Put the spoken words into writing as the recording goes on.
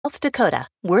South Dakota,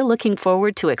 we're looking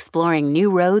forward to exploring new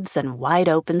roads and wide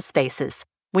open spaces.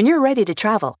 When you're ready to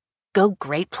travel, go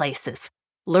great places.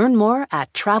 Learn more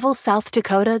at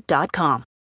travelsouthdakota.com.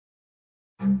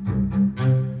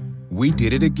 We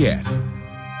did it again.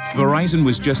 Verizon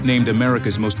was just named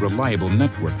America's most reliable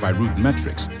network by Root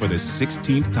Metrics for the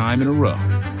 16th time in a row,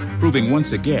 proving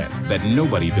once again that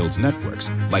nobody builds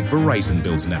networks like Verizon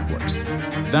builds networks.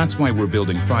 That's why we're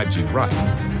building 5G right.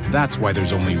 That's why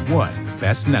there's only one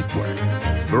best network,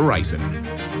 Verizon.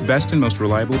 Best and most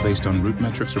reliable based on Root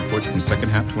Metrics reports from second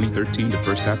half 2013 to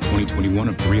first half 2021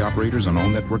 of 3 operators on all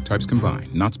network types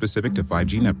combined, not specific to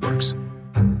 5G networks.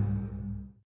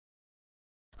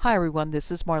 Hi everyone, this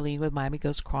is Marlene with Miami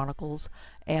Ghost Chronicles,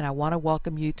 and I want to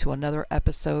welcome you to another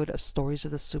episode of Stories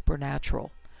of the Supernatural.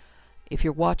 If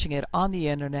you're watching it on the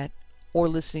internet or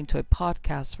listening to a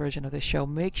podcast version of the show,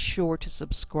 make sure to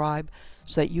subscribe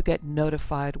so that you get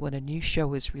notified when a new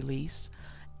show is released.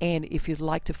 And if you'd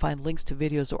like to find links to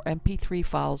videos or MP3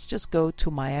 files, just go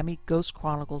to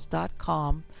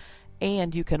miamighostchronicles.com,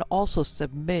 and you can also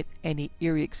submit any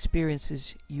eerie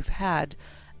experiences you've had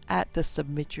at the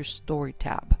Submit Your Story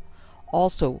tab.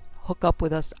 Also, hook up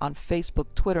with us on Facebook,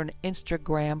 Twitter, and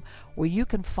Instagram, where you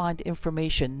can find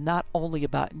information not only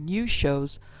about new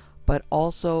shows, but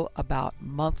also about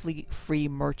monthly free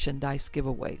merchandise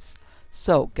giveaways.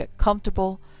 So get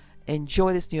comfortable,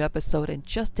 enjoy this new episode, and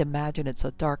just imagine it's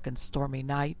a dark and stormy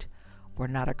night where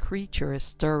not a creature is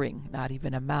stirring, not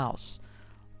even a mouse.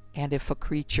 And if a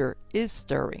creature is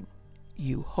stirring,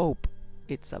 you hope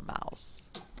it's a mouse.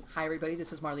 Hi everybody,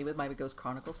 this is Marlene with Miami Ghost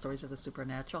Chronicles, Stories of the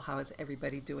Supernatural. How is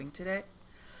everybody doing today?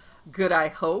 Good, I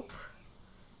hope.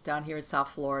 Down here in South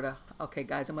Florida. Okay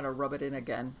guys, I'm going to rub it in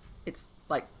again. It's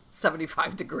like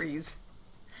 75 degrees.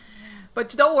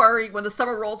 But don't worry, when the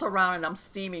summer rolls around and I'm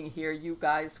steaming here, you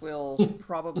guys will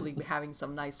probably be having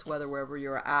some nice weather wherever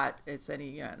you're at. It's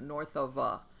north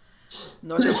of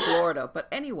Florida. But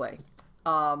anyway,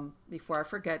 before I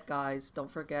forget, guys,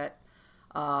 don't forget,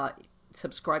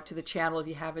 subscribe to the channel if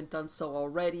you haven't done so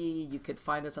already. You can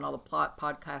find us on all the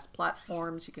podcast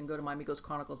platforms. You can go to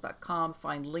miamighostchronicles.com,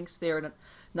 find links there, and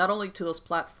not only to those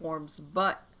platforms,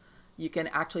 but you can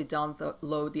actually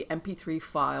download the MP3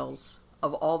 files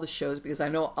of all the shows, because I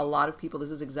know a lot of people, this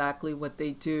is exactly what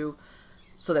they do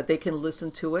so that they can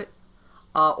listen to it.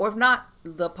 Or if not,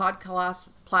 the podcast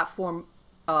platform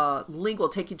link will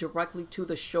take you directly to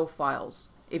the show files.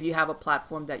 If you have a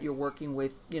platform that you're working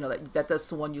with, that's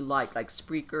the one you like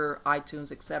Spreaker,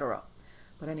 iTunes, etc.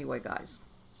 But anyway, guys,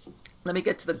 let me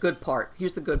get to the good part.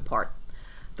 Here's the good part.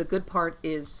 The good part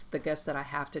is the guest that I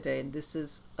have today, and this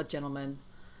is a gentleman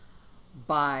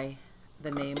by the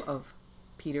name of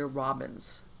Peter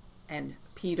Robbins. And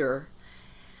Peter,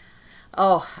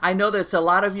 I know there's a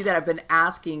lot of you that have been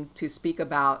asking to speak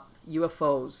about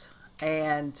UFOs,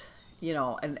 and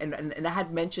and I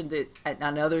had mentioned it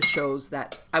on other shows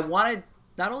that I wanted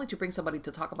not only to bring somebody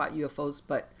to talk about UFOs,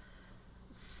 but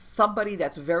somebody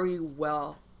that's very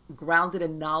well grounded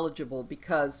and knowledgeable,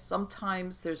 because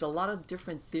sometimes there's a lot of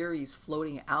different theories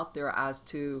floating out there as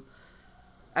to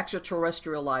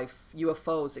extraterrestrial life,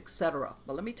 UFOs, etc.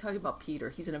 But let me tell you about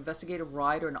Peter. He's an investigative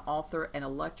writer, an author, and a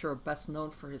lecturer, best known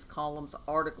for his columns,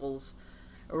 articles,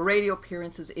 radio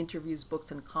appearances, interviews,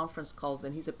 books, and conference calls,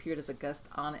 and he's appeared as a guest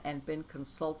on and been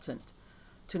consultant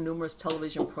to numerous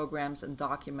television programs and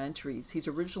documentaries. He's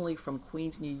originally from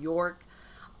Queens, New York.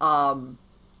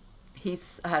 He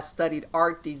has studied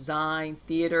art, design,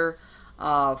 theater.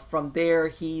 From there,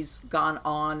 he's gone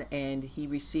on and he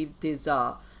received his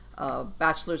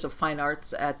Bachelor's of Fine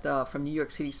Arts from New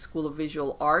York City School of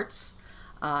Visual Arts.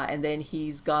 And then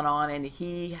he's gone on and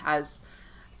he's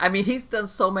done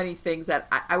so many things that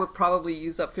I would probably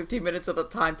use up 15 minutes of the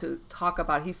time to talk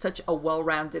about. He's such a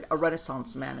well-rounded, a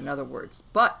Renaissance man, in other words.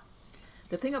 But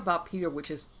the thing about Peter,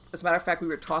 which is, as a matter of fact, we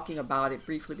were talking about it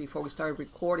briefly before we started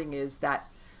recording, is that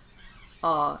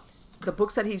the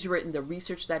books that he's written, the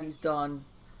research that he's done,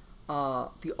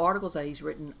 the articles that he's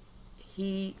written,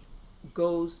 he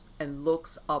goes and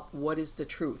looks up what is the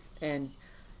truth. And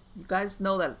you guys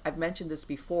know that I've mentioned this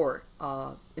before.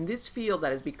 In this field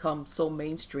that has become so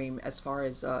mainstream as far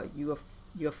as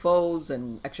UFOs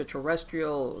and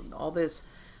extraterrestrial and all this,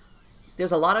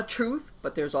 there's a lot of truth,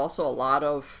 but there's also a lot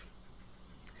of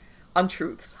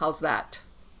untruths. How's that?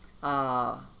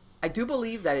 I do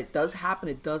believe that it does happen,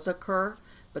 it does occur,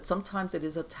 but sometimes it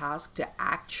is a task to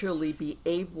actually be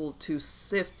able to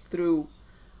sift through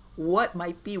what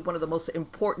might be one of the most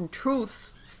important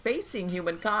truths facing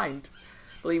humankind.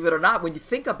 Believe it or not, when you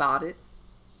think about it.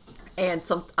 And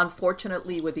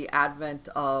unfortunately, with the advent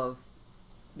of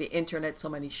the internet, so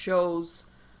many shows,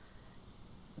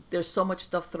 there's so much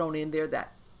stuff thrown in there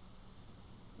that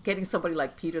getting somebody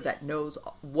like Peter that knows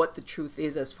what the truth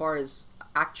is as far as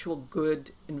actual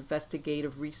good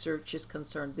investigative research is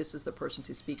concerned, this is the person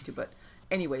to speak to. But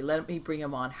anyway, let me bring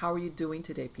him on. How are you doing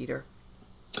today, Peter?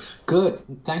 Good.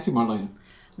 Thank you, Marlene.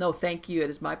 No, thank you. It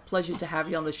is my pleasure to have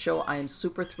you on the show. I am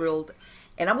super thrilled.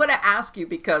 And I'm going to ask you,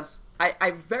 because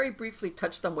I very briefly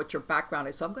touched on what your background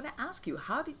is. So I'm going to ask you,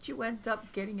 how did you end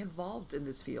up getting involved in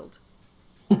this field?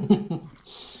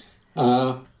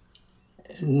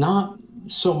 Not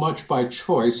so much by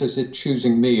choice as it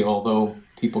choosing me, although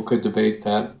people could debate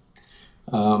that.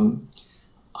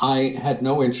 I had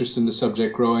no interest in the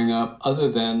subject growing up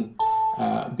other than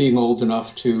being old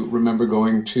enough to remember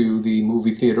going to the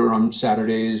movie theater on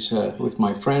Saturdays with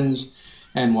my friends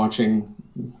and watching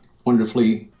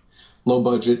wonderfully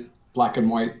low-budget, black and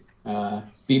white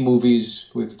B-movies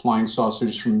with flying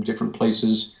saucers from different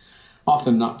places,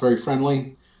 often not very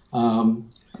friendly.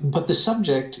 But the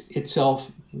subject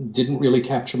itself didn't really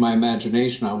capture my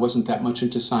imagination. I wasn't that much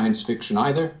into science fiction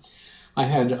either. I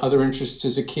had other interests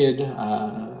as a kid,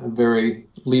 a very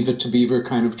Leave It to Beaver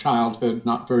kind of childhood,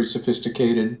 not very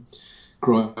sophisticated,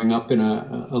 growing up in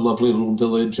a lovely little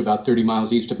village about 30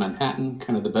 miles east of Manhattan,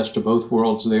 kind of the best of both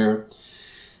worlds there.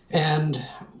 And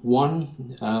one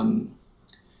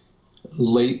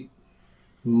late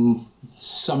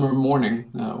summer morning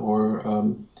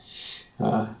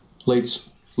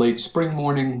late spring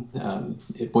morning,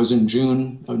 it was in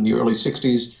June in the early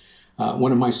 60s,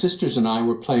 one of my sisters and I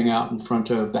were playing out in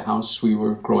front of the house we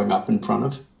were growing up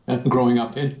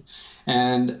in,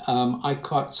 and I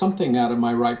caught something out of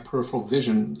my right peripheral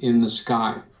vision in the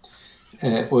sky.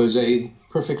 It was a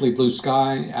perfectly blue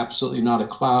sky, absolutely not a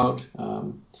cloud,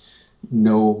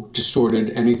 no distorted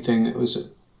anything. It was a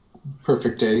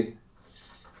perfect day.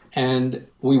 And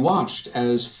we watched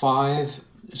as 5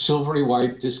 silvery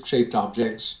white disc-shaped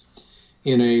objects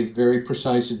in a very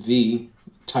precise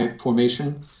V-type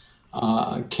formation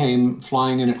came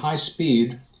flying in at high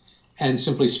speed and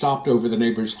simply stopped over the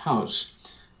neighbor's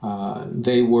house.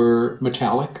 They were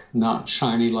metallic, not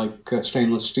shiny like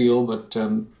stainless steel, but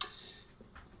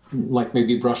like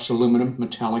maybe brushed aluminum,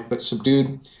 metallic but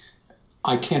subdued.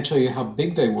 I can't tell you how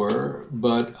big they were,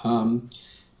 but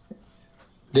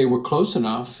they were close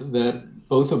enough that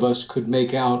both of us could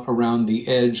make out around the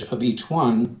edge of each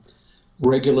one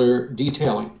regular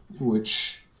detailing,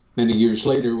 which many years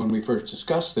later, when we first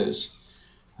discussed this,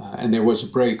 and there was a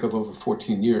break of over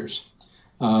 14 years,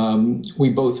 we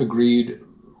both agreed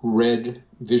read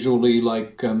visually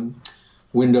like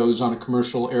windows on a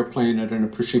commercial airplane at an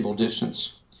appreciable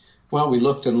distance. Well, we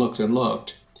looked and looked and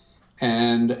looked,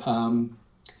 and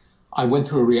I went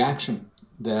through a reaction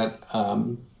that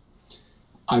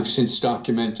I've since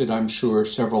documented, I'm sure,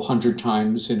 several hundred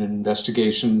times in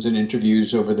investigations and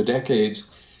interviews over the decades.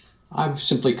 I've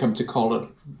simply come to call it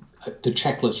the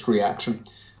checklist reaction.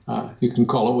 You can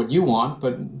call it what you want,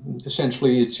 but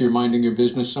essentially it's you're minding your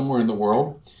business somewhere in the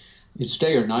world. It's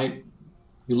day or night.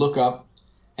 You look up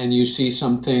and you see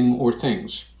something or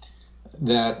things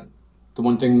that the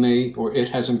one thing they or it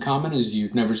has in common is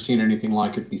you've never seen anything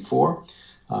like it before.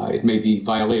 It may be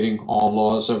violating all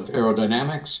laws of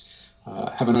aerodynamics,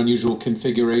 have an unusual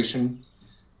configuration,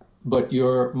 but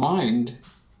your mind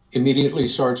immediately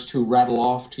starts to rattle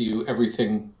off to you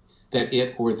everything that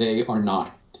it or they are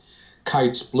not.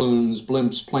 Kites, balloons,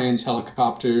 blimps, planes,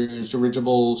 helicopters,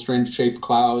 dirigibles, strange-shaped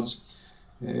clouds,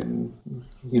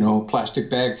 plastic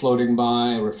bag floating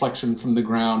by, a reflection from the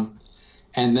ground,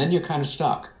 and then you're kind of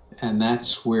stuck. And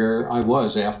that's where I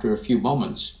was after a few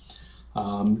moments.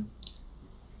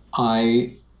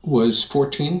 I was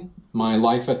 14. My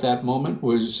life at that moment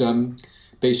was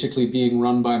basically being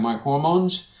run by my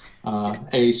hormones,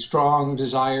 a strong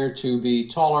desire to be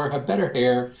taller, have better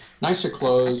hair, nicer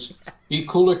clothes, be a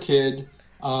cooler kid,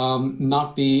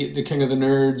 not be the king of the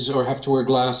nerds or have to wear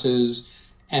glasses.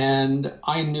 And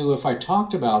I knew if I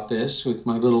talked about this with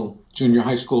my little junior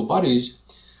high school buddies,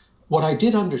 what I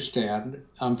did understand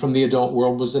from the adult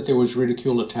world was that there was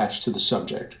ridicule attached to the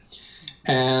subject.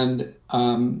 And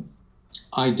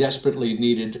I desperately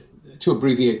needed, to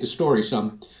abbreviate the story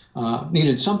some,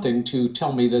 needed something to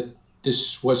tell me that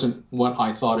this wasn't what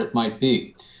I thought it might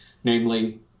be,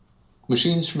 namely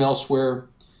machines from elsewhere,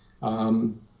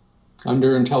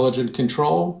 under intelligent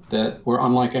control that were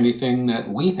unlike anything that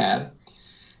we had.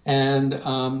 And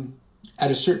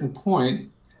at a certain point,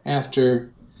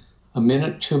 after a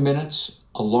minute, 2 minutes,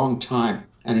 a long time,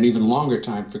 and an even longer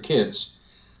time for kids,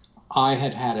 I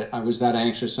had it. I was that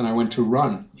anxious, and I went to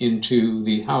run into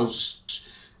the house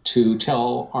to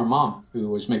tell our mom, who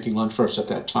was making lunch for us at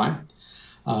that time.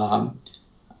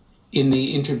 In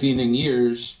the intervening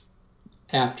years,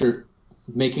 after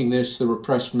making this the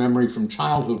repressed memory from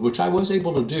childhood, which I was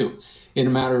able to do in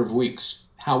a matter of weeks.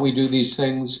 How we do these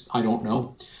things, I don't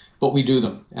know, but we do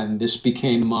them, and this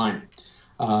became mine.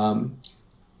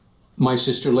 My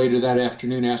sister later that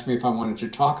afternoon asked me if I wanted to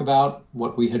talk about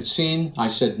what we had seen. I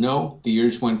said no. The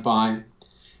years went by,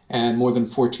 and more than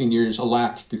 14 years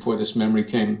elapsed before this memory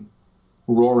came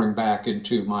roaring back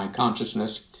into my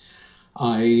consciousness.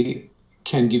 I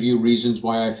can give you reasons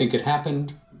why I think it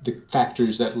happened, the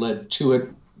factors that led to it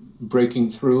breaking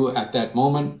through at that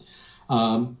moment.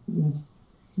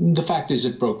 The fact is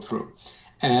it broke through.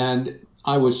 And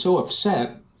I was so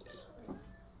upset,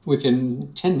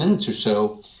 within 10 minutes or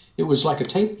so, it was like a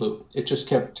tape loop. It just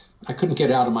kept, I couldn't get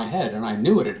out of my head, and I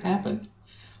knew it had happened.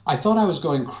 I thought I was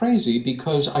going crazy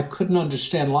because I couldn't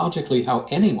understand logically how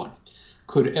anyone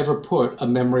could ever put a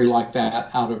memory like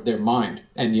that out of their mind,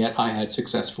 and yet I had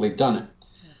successfully done it.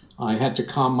 I had to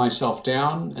calm myself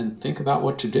down and think about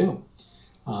what to do.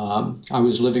 I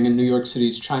was living in New York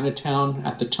City's Chinatown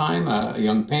at the time, a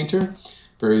young painter,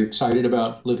 very excited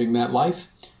about living that life,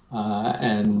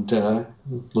 and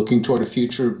looking toward a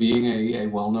future of being a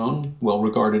well-known,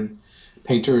 well-regarded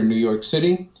painter in New York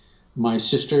City. My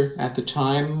sister at the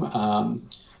time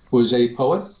was a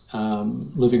poet,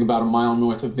 living about a mile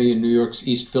north of me in New York's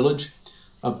East Village.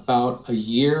 About a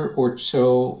year or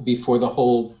so before the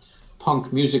whole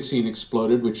punk music scene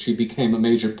exploded, which she became a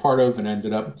major part of and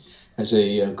ended up as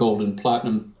a gold and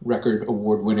platinum record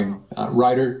award-winning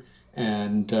writer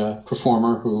and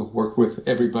performer who worked with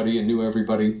everybody and knew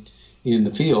everybody in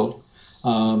the field.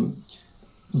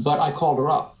 But I called her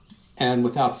up, and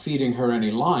without feeding her any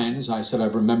lines, I said,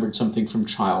 I've remembered something from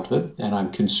childhood, and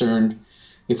I'm concerned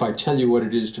if I tell you what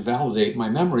it is to validate my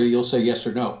memory, you'll say yes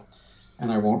or no,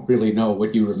 and I won't really know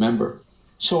what you remember.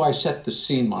 So I set the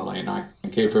scene, Marlene. I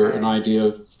gave her an idea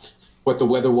of what the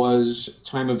weather was,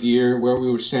 time of year, where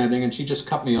we were standing, and she just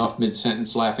cut me off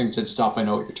mid-sentence laughing, said, stop, I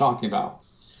know what you're talking about.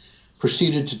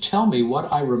 Proceeded to tell me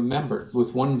what I remembered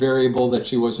with one variable that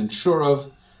she wasn't sure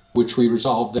of, which we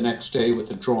resolved the next day with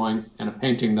a drawing and a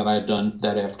painting that I had done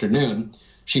that afternoon.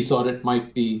 She thought it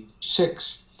might be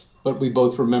 6, but we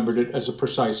both remembered it as a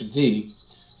precise V,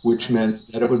 which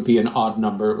meant that it would be an odd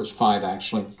number. It was 5,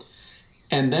 actually.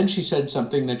 And then she said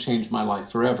something that changed my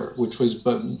life forever, which was,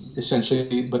 but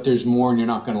essentially, but there's more and you're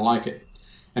not going to like it.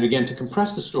 And again, to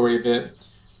compress the story a bit,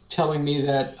 telling me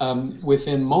that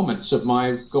within moments of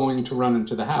my going to run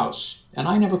into the house, and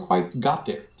I never quite got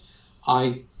there,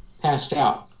 I passed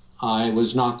out. I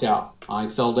was knocked out. I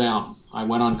fell down. I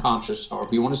went unconscious,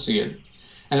 however you want to see it.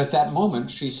 And at that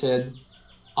moment, she said,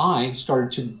 I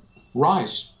started to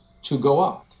rise, to go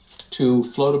up, to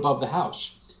float above the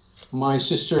house. My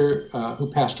sister,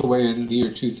 who passed away in the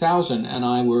year 2000, and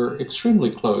I were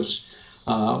extremely close.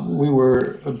 We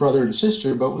were a brother and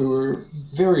sister, but we were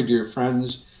very dear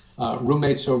friends,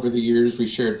 roommates over the years. We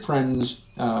shared friends.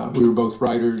 We were both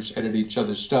writers, edited each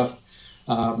other's stuff.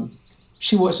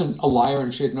 She wasn't a liar,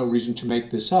 and she had no reason to make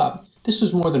this up. This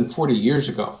was more than 40 years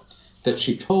ago that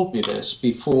she told me this,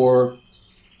 before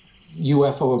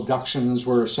UFO abductions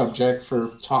were a subject for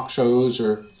talk shows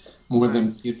or more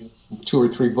than 2 or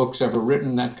 3 books ever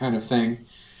written, that kind of thing.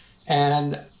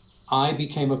 And I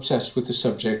became obsessed with the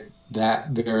subject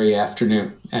that very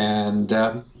afternoon. And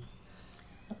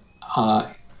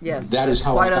yes, that is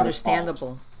how quite I got understandable.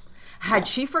 involved. Had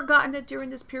she forgotten it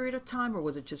during this period of time, or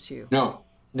was it just you? No.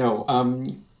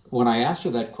 When I asked her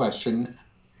that question,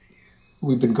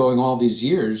 we've been going all these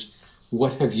years,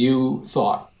 what have you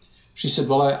thought? She said,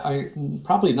 well, I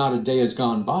probably not a day has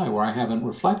gone by where I haven't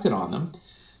reflected on them.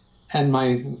 And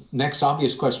my next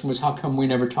obvious question was, how come we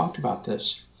never talked about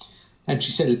this? And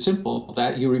she said, it's simple,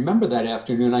 that you remember that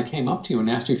afternoon I came up to you and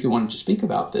asked you if you wanted to speak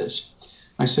about this.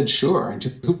 I said, sure, I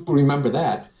do remember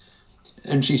that.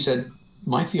 And she said,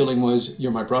 my feeling was,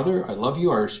 you're my brother, I love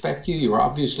you, I respect you, you're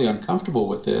obviously uncomfortable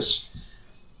with this.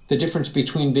 The difference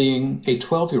between being a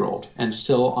 12-year-old and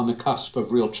still on the cusp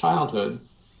of real childhood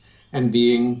and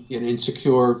being an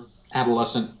insecure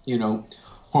adolescent,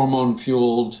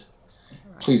 hormone-fueled,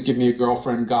 please give me a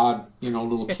girlfriend, God,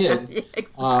 little kid,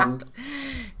 Exactly.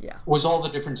 was all the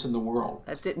difference in the world.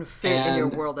 That didn't fit in your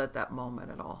world at that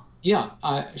moment at all. Yeah,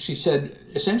 she said,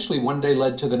 essentially one day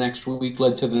led to the next week,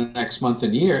 led to the next month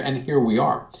and year, and here we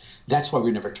are. That's why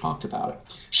we never talked about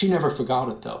it. She never forgot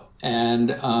it, though.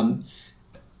 And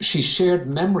she shared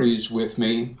memories with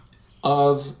me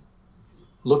of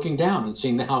looking down and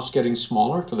seeing the house getting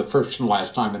smaller for the first and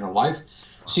last time in her life,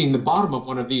 seeing the bottom of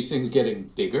one of these things getting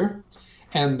bigger,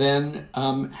 and then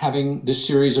having this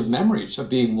series of memories of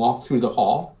being walked through the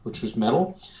hall, which was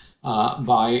metal,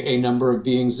 by a number of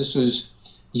beings. This was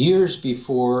years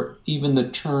before even the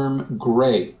term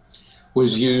gray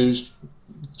was used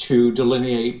to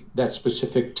delineate that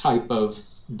specific type of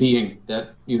being that,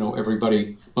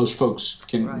 most folks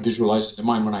can visualize in their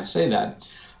mind when I say that.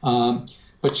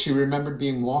 But she remembered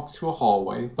being walked through a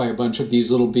hallway by a bunch of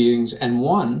these little beings, and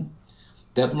one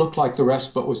that looked like the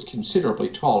rest but was considerably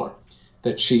taller,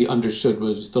 that she understood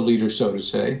was the leader, so to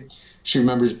say. She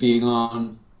remembers being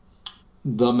on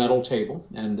the metal table,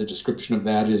 and the description of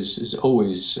that is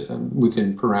always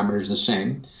within parameters the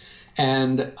same.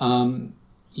 And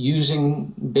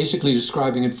basically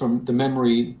describing it from the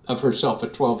memory of herself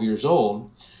at 12 years old,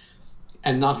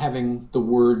 and not having the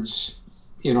words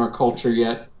in our culture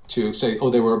yet to say, oh,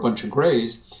 they were a bunch of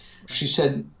grays. She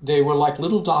said they were like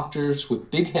little doctors with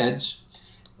big heads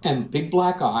and big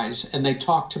black eyes, and they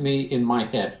talked to me in my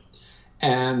head.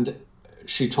 And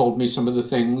she told me some of the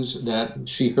things that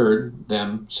she heard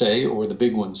them say, or the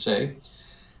big ones say.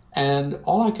 And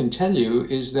all I can tell you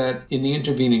is that in the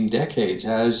intervening decades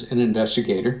as an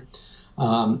investigator,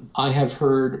 I have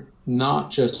heard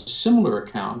not just similar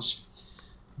accounts,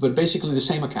 but basically the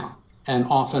same account, and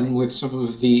often with some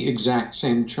of the exact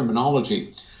same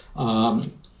terminology.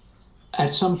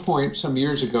 At some point, some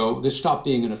years ago, this stopped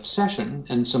being an obsession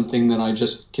and something that I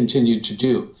just continued to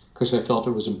do because I felt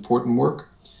it was important work.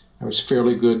 I was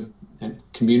fairly good at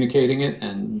communicating it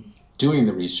and doing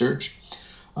the research.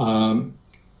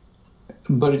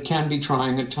 But it can be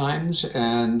trying at times,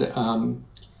 and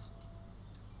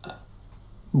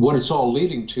what it's all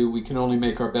leading to, we can only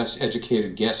make our best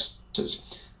educated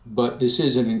guesses. But this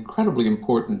is an incredibly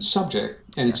important subject,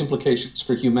 and its implications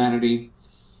for humanity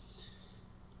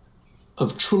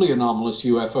of truly anomalous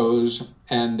UFOs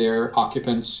and their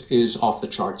occupants is off the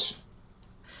charts.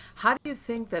 How do you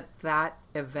think that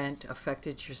event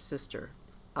affected your sister?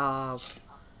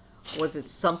 Was it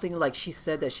something like she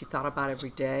said that she thought about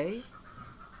every day?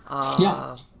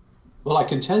 Yeah. Well, I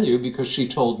can tell you because she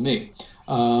told me.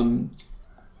 Some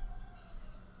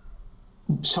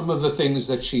of the things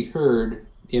that she heard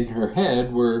in her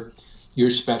head were, you're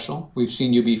special, we've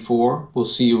seen you before, we'll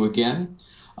see you again,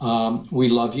 we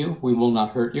love you, we will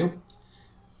not hurt you.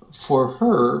 For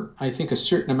her, I think a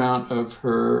certain amount of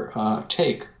her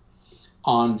take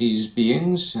on these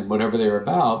beings and whatever they're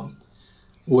about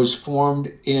was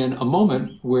formed in a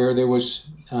moment where there was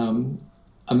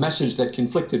a message that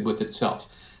conflicted with itself.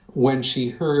 When she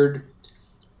heard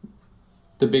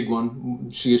the big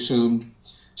one, she assumed,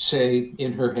 say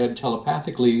in her head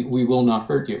telepathically, we will not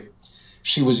hurt you.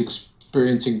 She was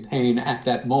experiencing pain at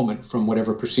that moment from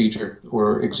whatever procedure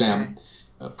or exam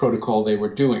protocol they were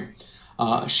doing.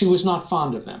 She was not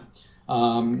fond of them.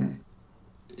 I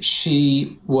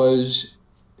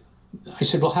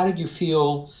said, well, how did you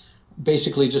feel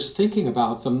basically just thinking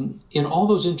about them in all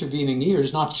those intervening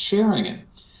years, not sharing it?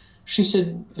 She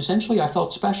said, essentially, I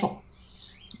felt special.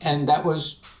 And that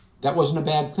wasn't a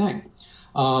bad thing.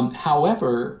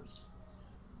 However,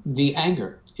 the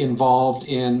anger involved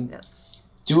in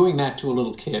doing that to a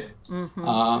little kid,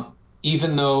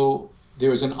 even though there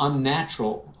was an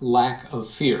unnatural lack of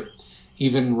fear,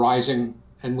 even rising,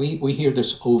 and we hear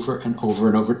this over and over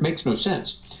and over, it makes no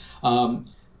sense.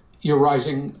 You're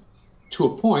rising to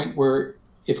a point where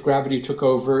if gravity took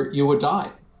over, you would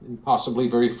die, and possibly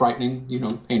very frightening,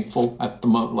 painful at the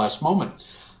last moment.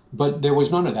 But there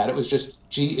was none of that. It was just,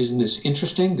 gee, isn't this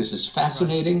interesting? This is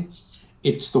fascinating.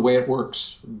 It's the way it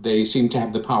works. They seem to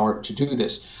have the power to do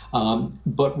this.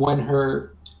 But when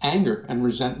her anger and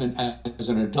resentment as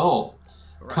an adult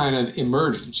kind of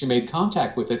emerged and she made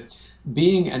contact with it,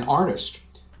 being an artist,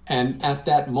 and at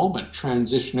that moment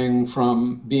transitioning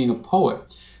from being a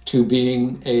poet to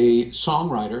being a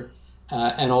songwriter,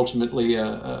 and ultimately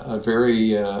a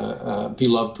very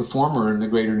beloved performer in the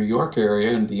greater New York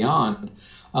area and beyond,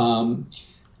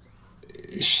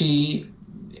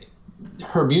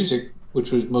 her music,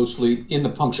 which was mostly in the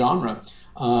punk genre,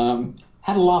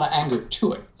 had a lot of anger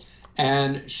to it.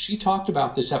 And she talked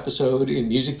about this episode in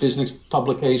music business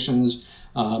publications.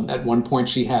 At one point,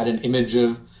 she had an image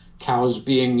of cows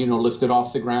being, lifted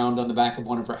off the ground on the back of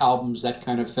one of her albums, that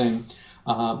kind of thing.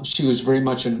 She was very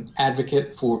much an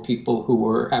advocate for people who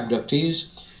were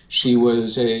abductees. She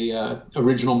was a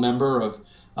original member of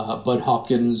Bud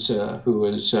Hopkins, who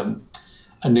was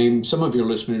a name some of your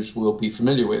listeners will be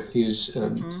familiar with. He is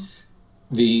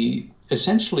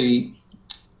essentially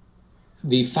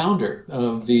the founder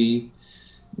of the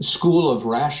School of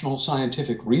Rational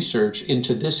Scientific Research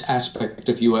into this aspect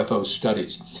of UFO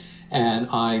studies. And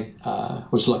I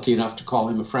was lucky enough to call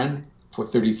him a friend for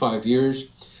 35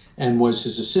 years and was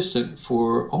his assistant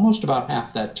for almost about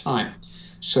half that time.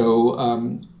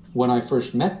 So when I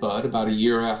first met Bud, about a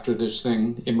year after this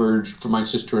thing emerged for my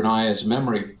sister and I as a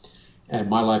memory, and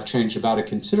my life changed about it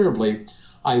considerably,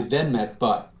 I then met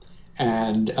Bud.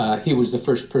 And he was the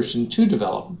first person to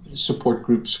develop support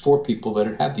groups for people that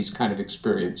had had these kind of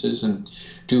experiences and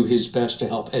do his best to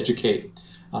help educate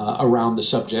around the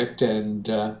subject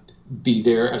and be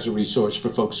there as a resource for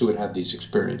folks who had had these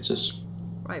experiences.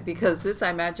 Right, because this, I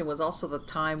imagine, was also the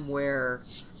time where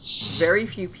very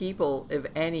few people, if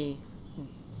any,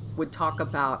 would talk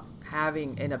about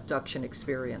having an abduction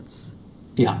experience.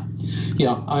 Yeah,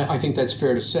 I think that's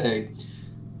fair to say.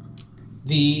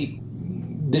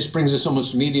 This brings us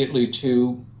almost immediately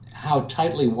to how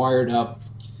tightly wired up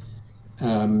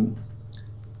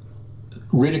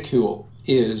ridicule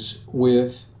is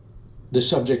with the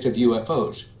subject of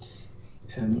UFOs.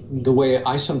 And the way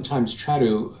I sometimes try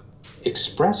to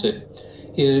express it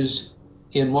is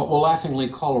in what we'll laughingly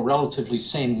call a relatively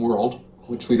sane world,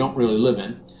 which we don't really live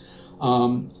in.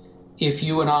 If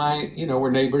you and I,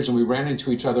 were neighbors and we ran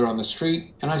into each other on the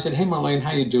street, and I said, "Hey, Marlene,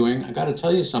 how you doing? I got to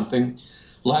tell you something.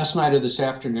 Last night or this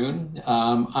afternoon,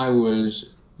 I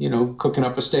was, cooking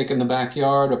up a steak in the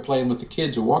backyard or playing with the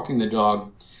kids or walking the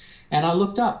dog. And I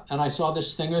looked up and I saw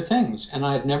this thing or things, and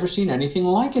I had never seen anything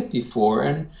like it before.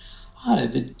 And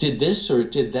it did this or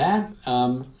it did that.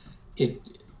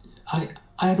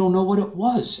 I don't know what it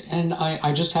was. And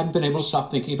I just haven't been able to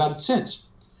stop thinking about it since."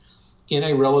 In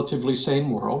a relatively sane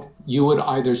world, you would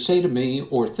either say to me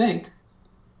or think,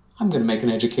 I'm going to make an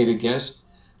educated guess,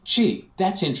 "Gee,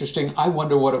 that's interesting. I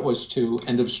wonder what it was too."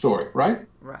 End of story, right?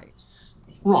 Right.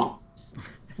 Wrong.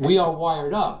 We are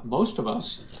wired up, most of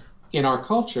us, in our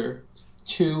culture,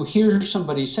 to hear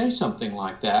somebody say something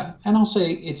like that. And I'll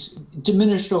say it's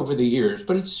diminished over the years,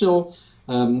 but it's still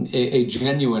a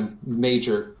genuine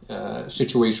major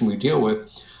situation we deal with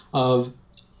of,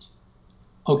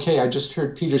 okay, I just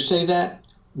heard Peter say that.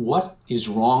 What is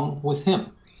wrong with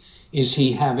him? Is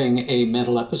he having a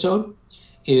mental episode?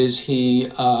 Is he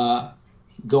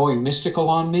going mystical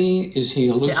on me? Is he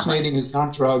hallucinating? Is he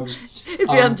on drugs?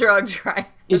 Is he on drugs, right?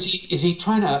 Is he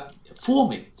trying to fool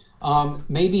me?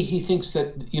 Maybe he thinks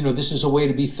that, this is a way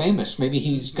to be famous. Maybe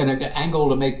he's going to angle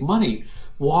to make money.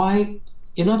 Why?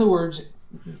 In other words,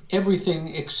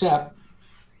 everything except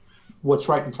what's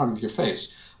right in front of your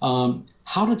face.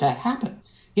 How did that happen?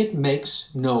 It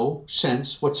makes no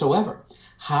sense whatsoever.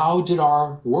 How did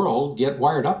our world get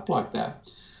wired up like that?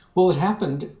 Well, it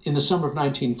happened in the summer of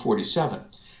 1947,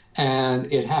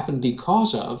 and it happened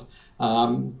because of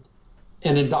an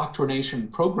indoctrination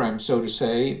program, so to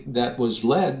say, that was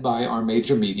led by our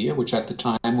major media, which at the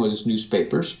time was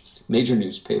newspapers, major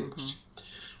newspapers,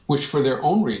 which for their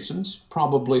own reasons,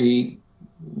 probably,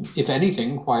 if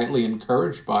anything, quietly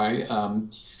encouraged by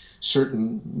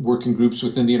certain working groups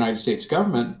within the United States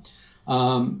government,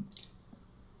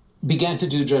 began to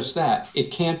do just that.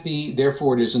 It can't be,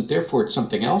 therefore it isn't, therefore it's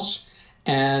something else.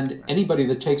 And anybody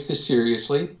that takes this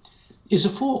seriously is a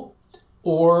fool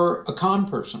or a con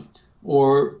person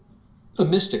or a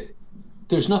mystic.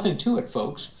 There's nothing to it,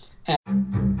 folks.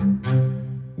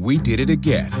 We did it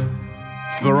again.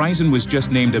 Verizon was just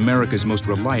named America's most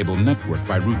reliable network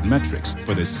by Root Metrics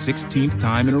for the 16th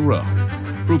time in a row,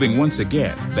 proving once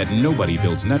again that nobody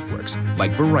builds networks like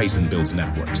Verizon builds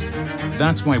networks.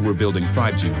 That's why we're building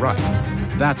 5G right.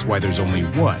 That's why there's only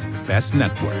one best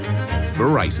network,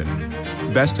 Verizon.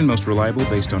 Best and most reliable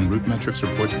based on Root Metrics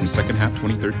reports from second half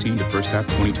 2013 to first half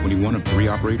 2021 of 3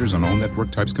 operators on all network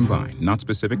types combined, not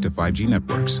specific to 5G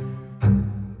networks.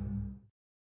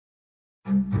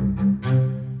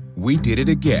 We did it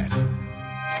again.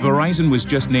 Verizon was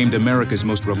just named America's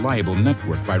most reliable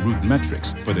network by Root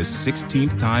Metrics for the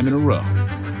 16th time in a row,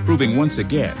 proving once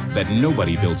again that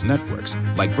nobody builds networks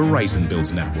like Verizon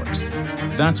builds networks.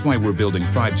 That's why we're building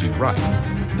 5G right.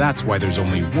 That's why there's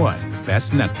only one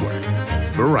best network,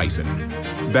 Verizon.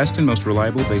 Best and most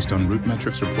reliable based on Root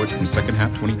Metrics reports from second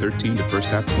half 2013 to first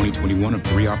half 2021 of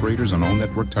 3 operators on all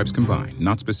network types combined,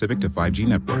 not specific to 5G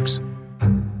networks.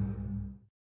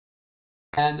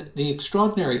 And the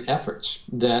extraordinary efforts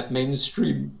that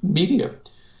mainstream media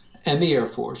and the Air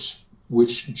Force,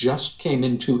 which just came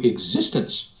into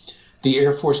existence, the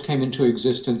Air Force came into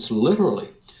existence literally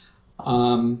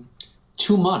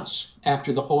 2 months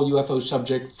after the whole UFO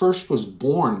subject first was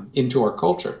born into our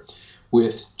culture,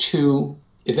 with 2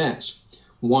 events.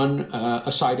 One, a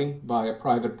sighting by a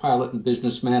private pilot and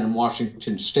businessman in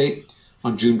Washington State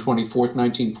on June 24th,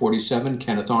 1947,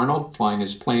 Kenneth Arnold flying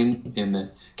his plane in the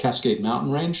Cascade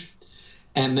Mountain Range.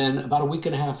 And then about a week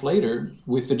and a half later,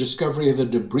 with the discovery of a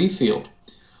debris field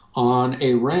on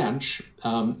a ranch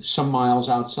some miles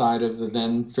outside of the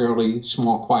then fairly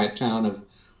small, quiet town of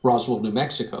Roswell, New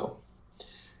Mexico.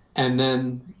 And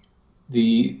then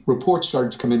the reports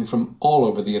started to come in from all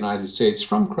over the United States,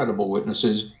 from credible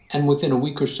witnesses, and within a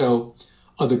week or so,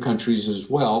 other countries as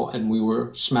well. And we were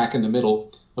smack in the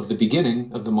middle of the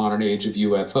beginning of the modern age of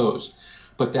UFOs.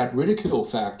 But that ridicule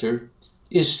factor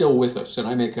is still with us. And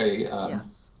I make a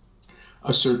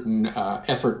certain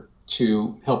effort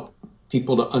to help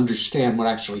people to understand what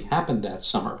actually happened that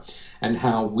summer and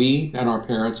how we and our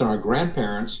parents and our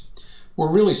grandparents were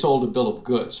really sold a bill of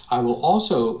goods. I will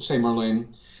also say,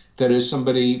 Marlene, that as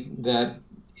somebody that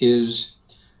is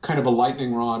kind of a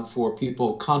lightning rod for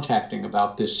people contacting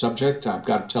about this subject, I've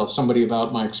got to tell somebody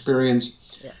about my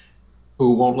experience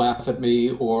who won't laugh at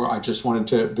me, or I just wanted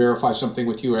to verify something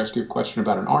with you or ask you a question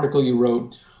about an article you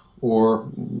wrote, or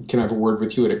can I have a word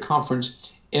with you at a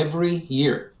conference? Every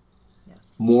year,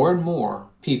 more and more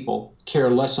people care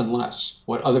less and less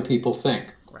what other people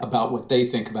think about what they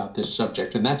think about this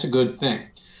subject, and that's a good thing.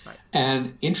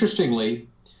 And interestingly,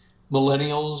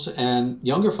 millennials and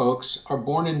younger folks are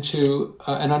born into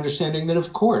an understanding that,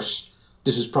 of course,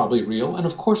 this is probably real, and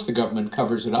of course the government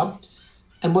covers it up.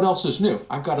 And what else is new?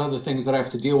 I've got other things that I have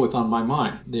to deal with on my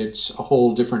mind. It's a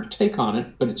whole different take on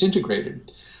it, but it's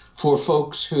integrated. For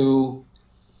folks who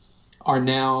are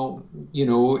now,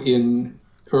 in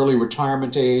early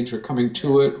retirement age or coming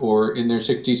to it, or in their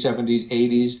 60s, 70s,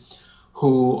 80s,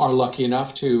 who are lucky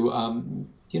enough to,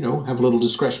 have a little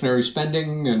discretionary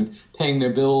spending and paying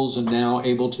their bills and now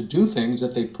able to do things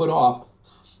that they put off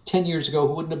 10 years ago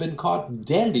who wouldn't have been caught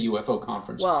dead at a UFO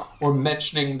conference or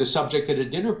mentioning the subject at a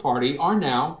dinner party are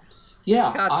now,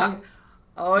 no,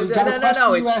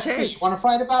 it's changed. You want to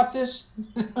fight about this?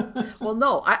 Well,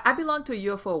 no, I belong to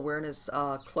a UFO awareness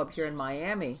club here in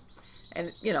Miami.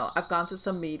 And, I've gone to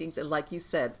some meetings, and like you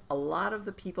said, a lot of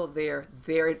the people there,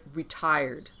 they're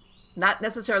retired. Not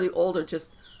necessarily older,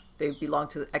 just they belong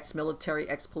to the ex-military,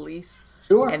 ex-police.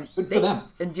 Sure, and good for them.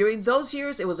 And during those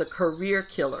years, it was a career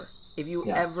killer if you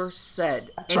ever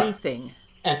said anything. Right.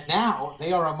 And now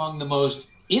they are among the most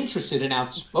interested and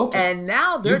outspoken. And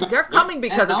now they're coming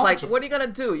because it's like, what are you going to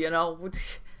do,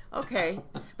 Okay.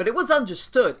 But it was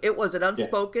understood. It was an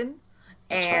unspoken,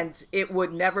 and it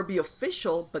would never be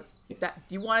official, but that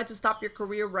you wanted to stop your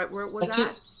career right where it was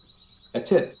at.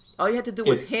 That's it. All you had to do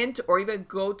was hint, or even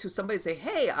go to somebody and say,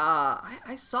 "Hey,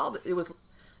 I saw that it was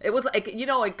like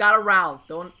it got around.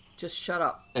 Don't just shut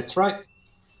up." That's right.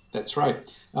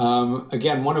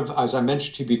 Again, as I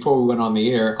mentioned to you before we went on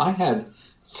the air, I had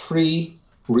 3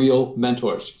 real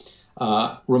mentors,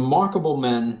 remarkable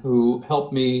men who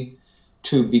helped me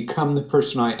to become the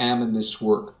person I am in this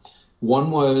work. One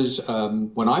was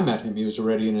when I met him, he was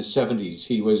already in his 70s.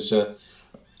 He was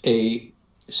a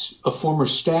former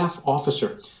staff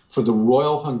officer for the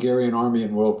Royal Hungarian Army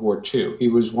in World War II. He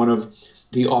was one of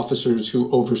the officers who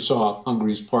oversaw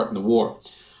Hungary's part in the war.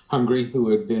 Hungary, who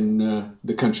had been,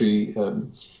 the country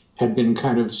had been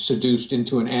kind of seduced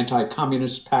into an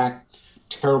anti-communist pact,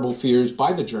 terrible fears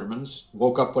by the Germans,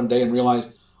 woke up one day and realized,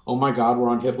 oh my God, we're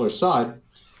on Hitler's side.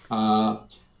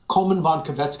 Coleman von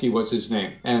Kavetsky was his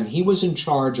name, and he was in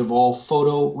charge of all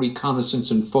photo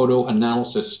reconnaissance and photo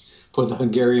analysis for the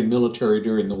Hungarian military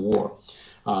during the war.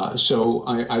 So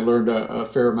I learned a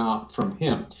fair amount from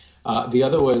him. The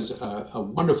other was a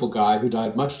wonderful guy who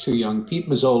died much too young. Pete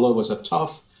Mazzola was a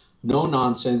tough,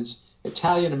 no-nonsense,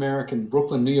 Italian-American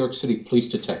Brooklyn, New York City police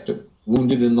detective,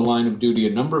 wounded in the line of duty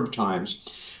a number of times.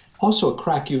 Also a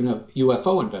crack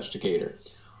UFO investigator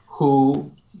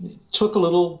who took a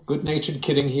little good-natured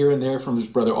kidding here and there from his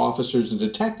brother officers and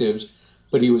detectives,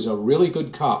 but he was a really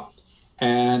good cop.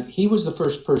 And he was the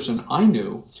first person I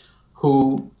knew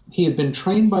who he had been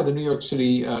trained by the New York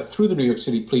City, through the New York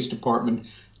City Police Department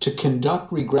to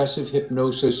conduct regressive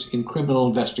hypnosis in criminal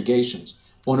investigations.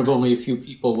 One of only a few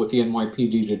people with the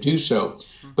NYPD to do so.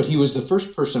 But he was the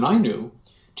first person I knew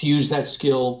to use that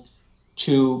skill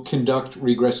to conduct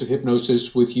regressive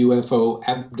hypnosis with UFO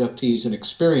abductees and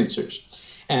experiencers.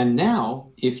 And now,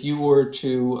 if you were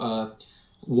to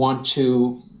want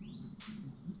to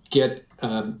get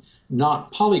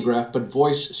not polygraph, but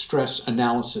voice stress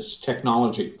analysis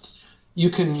technology, you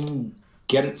can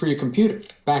get it for your computer.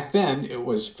 Back then, it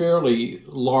was fairly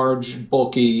large,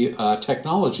 bulky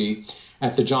technology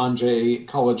at the John Jay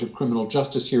College of Criminal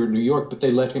Justice here in New York, but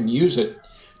they let him use it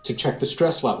to check the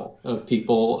stress level of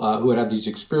people who had these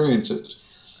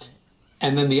experiences.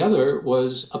 And then the other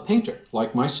was a painter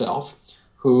like myself,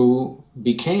 who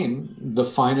became the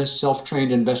finest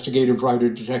self-trained investigative writer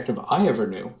detective I ever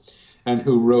knew, and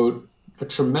who wrote a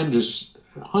tremendous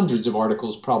hundreds of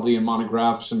articles, probably in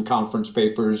monographs and conference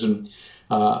papers, and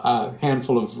a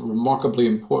handful of remarkably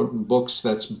important books.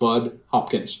 That's Bud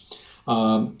Hopkins.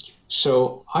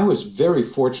 So I was very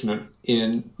fortunate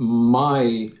in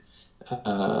my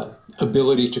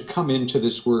ability to come into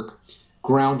this work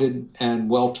grounded and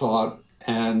well taught,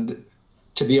 and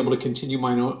to be able to continue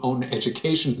my own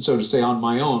education, so to say, on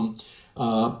my own,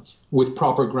 with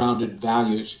proper grounded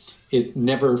values. It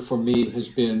never, for me, has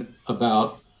been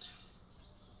about,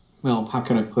 well, how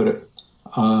can I put it?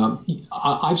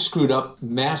 I've screwed up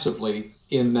massively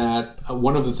in that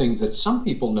one of the things that some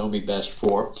people know me best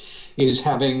for is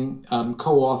having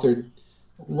co-authored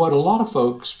what a lot of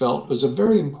folks felt was a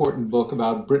very important book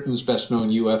about Britain's best-known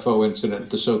UFO incident,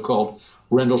 the so-called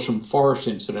Rendlesham Forest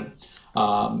incident,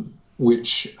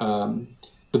 which the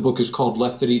book is called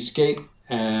Left at East Gate,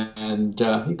 and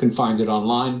you can find it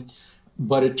online.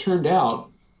 But it turned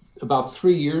out about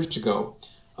 3 years ago,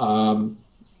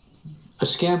 a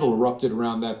scandal erupted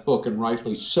around that book, and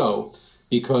rightly so,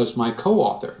 because my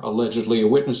co-author, allegedly a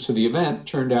witness to the event,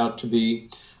 turned out to be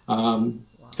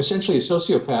essentially a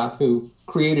sociopath who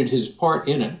created his part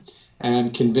in it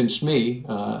and convinced me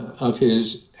of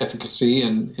his efficacy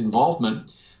and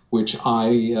involvement, which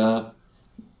I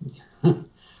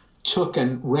took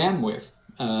and ran with.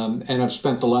 And I've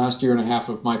spent the last year and a half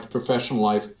of my professional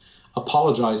life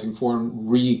apologizing for and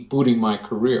rebooting my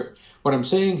career. What I'm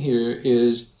saying here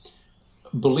is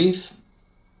belief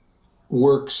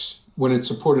works when it's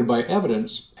supported by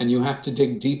evidence, and you have to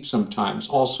dig deep sometimes.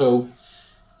 Also,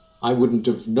 I wouldn't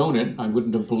have known it, I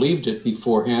wouldn't have believed it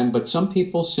beforehand, but some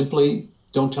people simply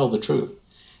don't tell the truth.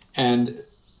 And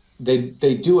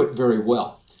they do it very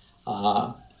well.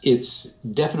 It's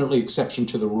definitely exception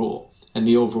to the rule. And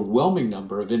the overwhelming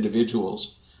number of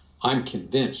individuals I'm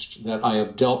convinced that I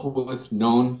have dealt with,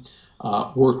 known,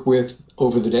 worked with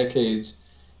over the decades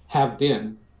have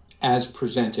been as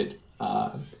presented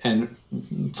and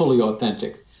fully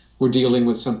authentic. We're dealing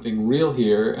with something real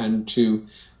here, and to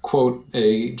quote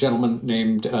a gentleman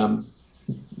named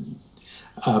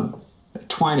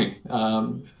Twining,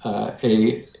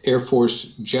 a Air Force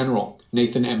general,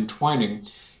 Nathan M. Twining,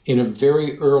 in a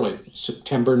very early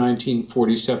September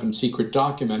 1947 secret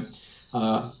document,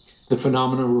 the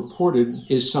phenomena reported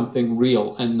is something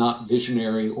real and not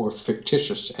visionary or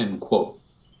fictitious, end quote.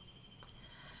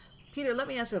 Peter, let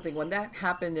me ask you something. When that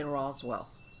happened in Roswell,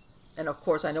 and of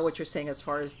course I know what you're saying as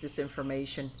far as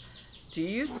disinformation, do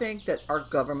you think that our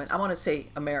government, I want to say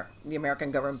the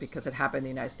American government because it happened in the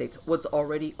United States, was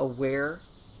already aware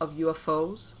of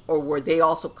UFOs? Or were they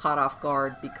also caught off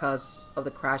guard because of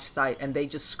the crash site and they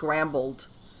just scrambled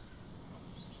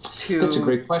to That's a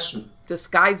great question.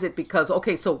 Disguise it because,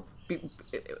 okay, so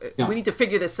we need to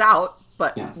figure this out,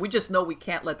 but we just know we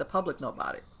can't let the public know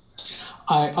about it.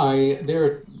 There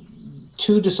are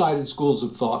two decided schools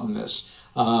of thought in this.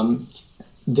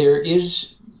 There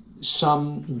is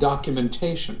some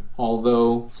documentation,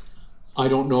 although I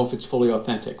don't know if it's fully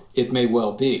authentic. It may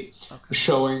well be,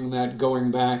 showing that going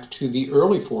back to the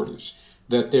early 40s,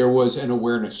 that there was an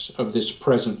awareness of this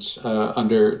presence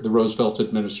under the Roosevelt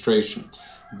administration.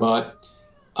 But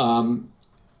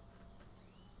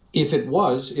if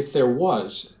there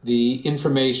was, the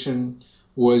information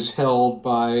was held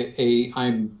by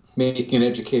I'm making an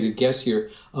educated guess here,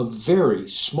 a very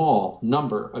small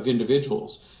number of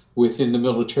individuals within the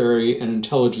military and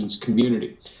intelligence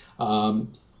community.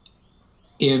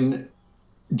 In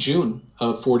June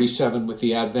of 47, with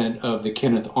the advent of the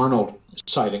Kenneth Arnold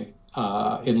sighting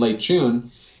in late June,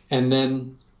 and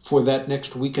then for that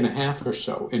next week and a half or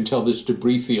so until this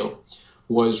debris field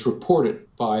was reported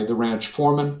by the ranch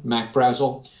foreman, Mac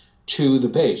Brazel, to the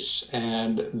base.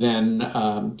 And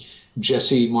then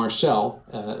Jesse Marcel,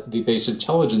 the base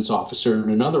intelligence officer, and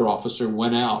another officer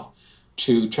went out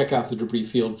to check out the debris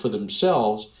field for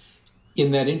themselves.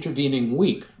 In that intervening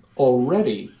week,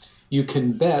 already, you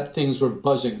can bet things were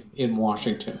buzzing in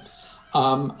Washington.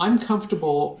 I'm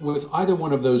comfortable with either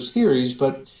one of those theories,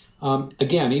 but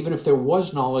again, even if there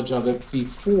was knowledge of it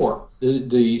before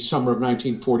the summer of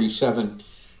 1947,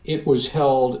 it was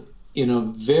held in a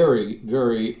very,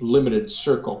 very limited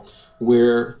circle,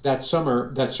 where that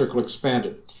summer, that circle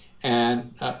expanded.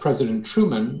 And President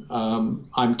Truman,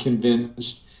 I'm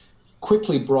convinced,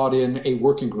 quickly brought in a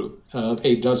working group of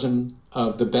a dozen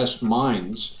of the best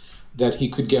minds that he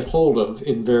could get hold of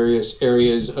in various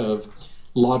areas of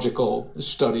logical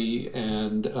study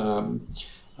and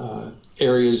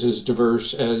areas as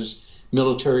diverse as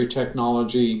military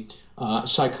technology,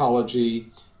 psychology,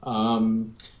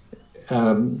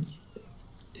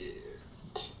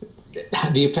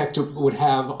 the effect it would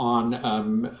have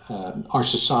on our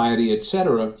society,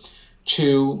 etc.,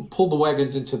 to pull the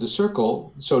wagons into the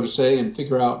circle, so to say, and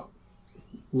figure out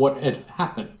what had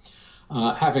happened.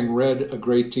 Having read a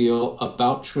great deal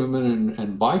about Truman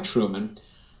and by Truman,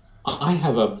 I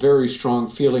have a very strong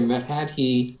feeling that had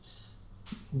he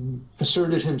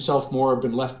asserted himself more,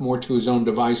 been left more to his own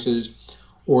devices,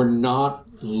 or not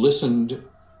listened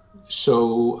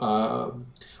so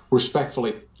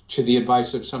respectfully to the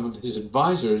advice of some of his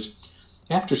advisors,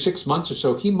 after 6 months or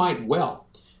so, he might well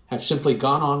have simply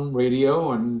gone on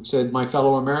radio and said, my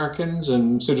fellow Americans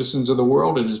and citizens of the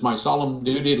world, it is my solemn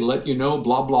duty to let you know,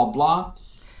 blah, blah, blah.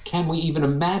 Can we even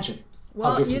imagine?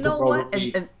 Well, you know what?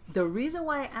 And the reason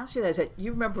why I asked you that is that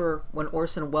you remember when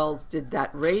Orson Welles did that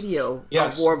radio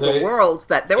Yes, War of the Worlds,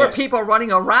 that there were people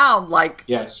running around like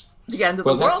yes. the end of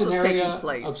the world was taking place. Well, that's an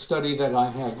area of study that I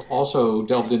have also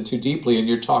delved into deeply, and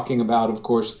you're talking about, of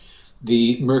course,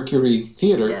 the Mercury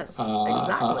Theater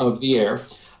of the Air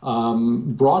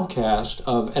broadcast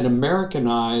of an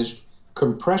Americanized,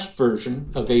 compressed version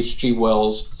of H.G.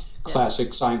 Wells'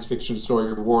 classic science fiction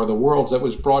story, War of the Worlds, that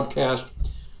was broadcast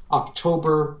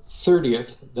October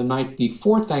 30th, the night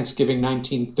before Thanksgiving,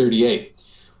 1938.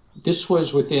 This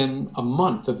was within a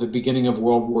month of the beginning of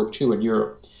World War II in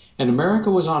Europe, and America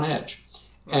was on edge.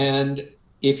 And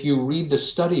if you read the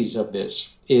studies of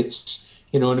this, it's,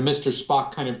 in a Mr.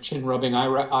 Spock kind of chin-rubbing,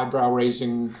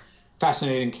 eyebrow-raising,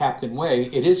 fascinating Captain way.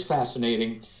 It is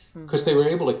fascinating because they were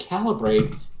able to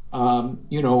calibrate,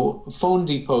 phone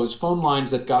depots, phone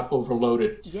lines that got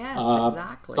overloaded. Yes,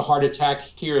 exactly. The heart attack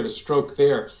here, the stroke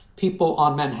there. People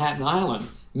on Manhattan Island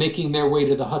making their way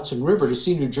to the Hudson River to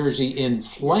see New Jersey in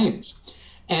flames.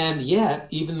 And yet,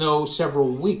 even though several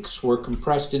weeks were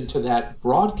compressed into that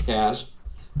broadcast,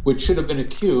 which should have been a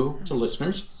cue to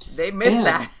listeners, they missed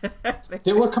that.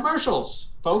 There were commercials,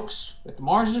 folks. If the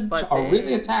Martians are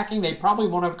really attacking, they probably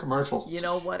won't have commercials. You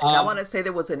know what? And I want to say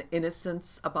there was an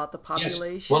innocence about the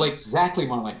population. Yes. Well, exactly,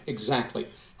 Marlene. Exactly.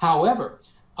 However,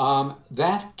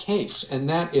 that case and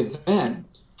that event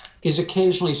is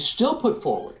occasionally still put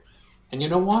forward, and you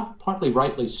know what? Partly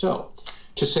rightly so,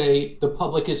 to say the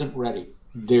public isn't ready.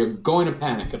 They're going to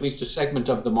panic. At least a segment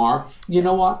of them are. You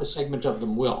know what? A segment of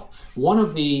them will. One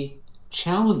of the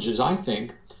challenges, I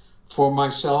think, for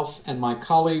myself and my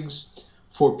colleagues,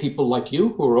 for people like you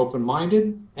who are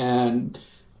open-minded, and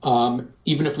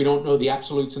even if we don't know the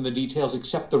absolutes and the details,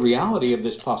 accept the reality of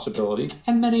this possibility,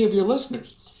 and many of your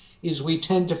listeners, is we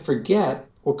tend to forget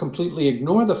or completely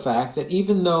ignore the fact that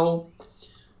even though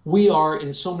we are,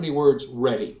 in so many words,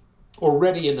 ready, or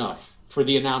ready enough for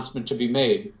the announcement to be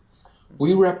made,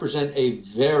 we represent a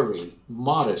very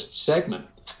modest segment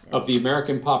of the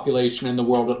American population and the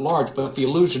world at large. But the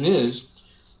illusion is,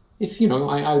 if,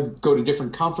 I go to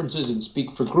different conferences and speak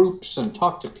for groups and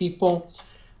talk to people,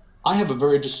 I have a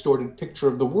very distorted picture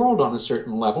of the world on a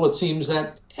certain level. It seems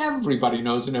that everybody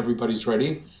knows and everybody's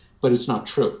ready, but it's not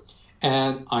true.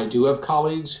 And I do have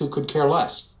colleagues who could care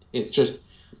less. It's just,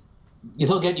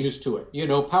 they'll get used to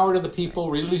it. Power to the people,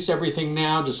 release everything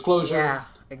now, disclosure. Yeah,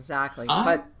 exactly.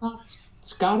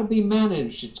 It's got to be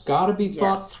managed. It's got to be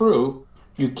thought through.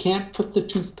 You can't put the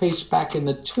toothpaste back in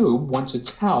the tube once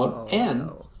it's out.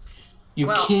 You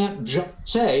can't just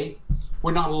say,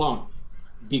 we're not alone.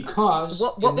 Because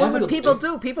what would people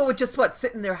do? People would just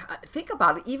sit in there. Think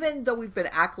about it. Even though we've been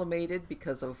acclimated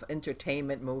because of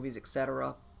entertainment, movies,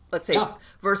 etc. Let's say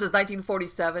versus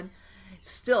 1947.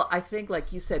 Still, I think,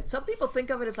 like you said, some people think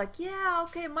of it as like, yeah,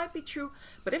 okay, it might be true.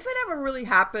 But if it ever really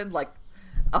happened, like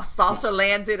a saucer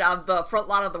landed on the front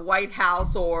lawn of the White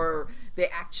House, or they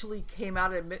actually came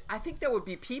out and admit, I think there would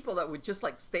be people that would just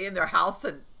stay in their house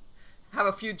and have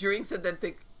a few drinks and then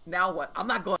think, now what? I'm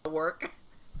not going to work.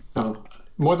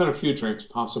 More than a few drinks,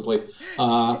 possibly.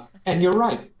 And you're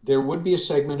right. There would be a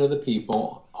segment of the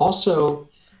people. Also,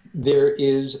 there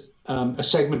is a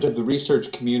segment of the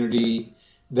research community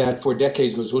that for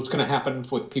decades was, what's going to happen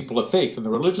with people of faith in the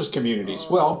religious communities?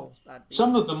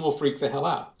 Some of them will freak the hell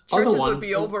out. Churches Other ones would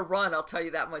be overrun, I'll tell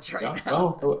you that much right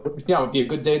now. It would be a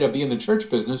good day to be in the church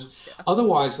business. Yeah.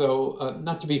 Otherwise, though,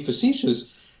 not to be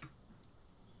facetious,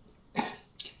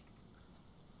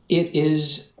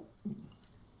 there's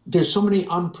so many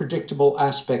unpredictable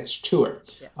aspects to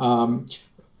it. Yes.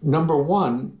 Number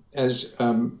one, as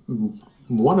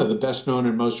one of the best known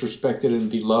and most respected and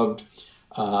beloved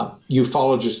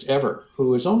ufologist ever,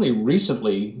 who has only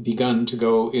recently begun to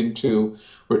go into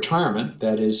retirement,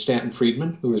 that is Stanton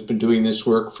Friedman, who has been doing this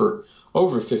work for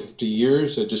over 50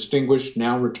 years, a distinguished,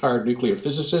 now retired nuclear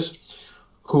physicist,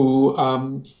 who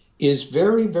is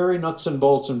very, very nuts and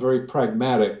bolts and very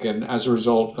pragmatic, and as a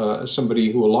result,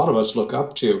 somebody who a lot of us look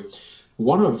up to.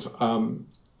 One of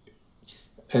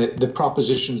the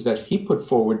propositions that he put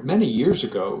forward many years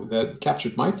ago that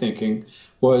captured my thinking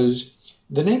was,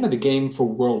 the name of the game for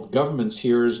world governments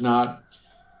here is not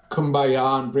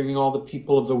kumbaya and bringing all the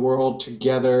people of the world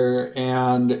together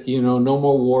and, no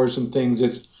more wars and things.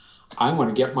 It's, I want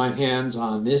to get my hands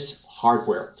on this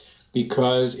hardware,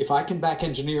 because if I can back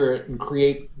engineer it and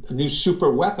create a new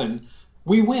super weapon,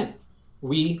 we win.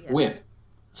 We win.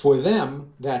 For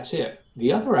them, that's it.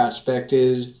 The other aspect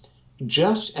is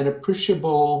just an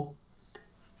appreciable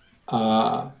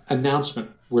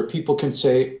announcement where people can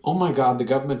say, oh my God, the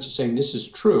government's saying this is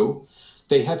true.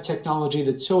 They have technology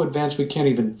that's so advanced we can't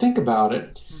even think about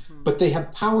it, but they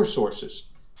have power sources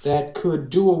that could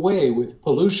do away with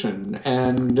pollution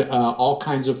and all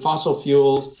kinds of fossil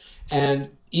fuels, and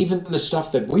even the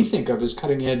stuff that we think of as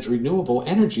cutting edge renewable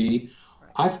energy.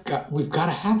 We've got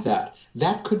to have that.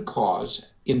 That could cause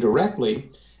indirectly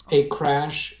a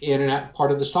crash in a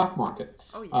part of the stock market.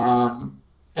 Oh, yeah.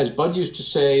 As Bud used to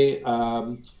say,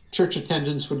 church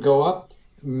attendance would go up,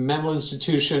 mental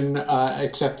institution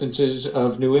acceptances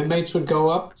of new inmates would go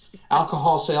up,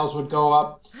 alcohol sales would go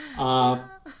up,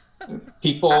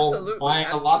 people buying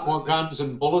a lot more guns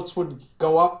and bullets would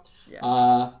go up.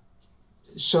 Yes.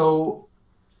 So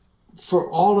for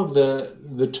all of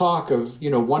the talk of,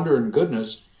 wonder and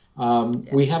goodness,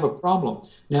 we have a problem.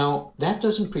 Now, that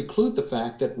doesn't preclude the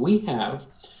fact that we have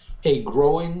a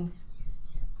growing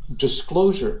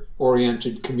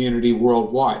disclosure-oriented community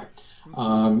worldwide.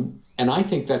 And I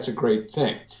think that's a great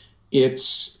thing.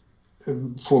 It's,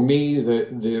 for me,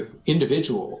 the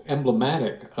individual,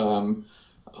 emblematic,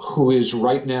 who is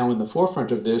right now in the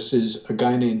forefront of this is a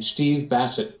guy named Steve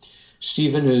Bassett.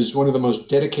 Stephen is one of the most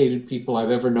dedicated people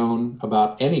I've ever known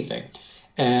about anything.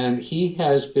 And he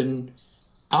has been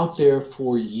out there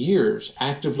for years,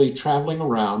 actively traveling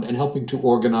around and helping to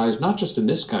organize, not just in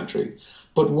this country,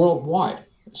 but worldwide,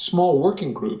 small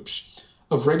working groups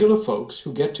of regular folks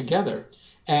who get together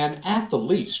and, at the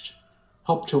least,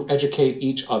 help to educate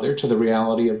each other to the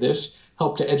reality of this,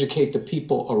 help to educate the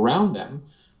people around them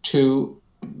to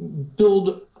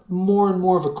build more and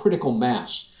more of a critical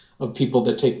mass of people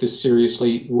that take this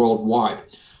seriously worldwide.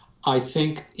 I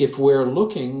think if we're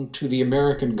looking to the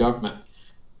American government,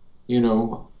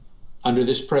 under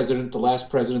this president, the last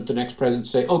president, the next president,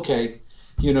 say, okay,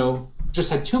 just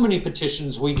had too many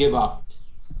petitions, we give up.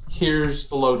 Here's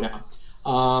the lowdown.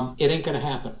 It ain't going to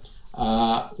happen.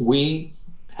 We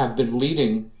have been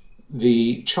leading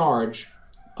the charge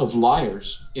of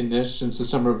liars in this since the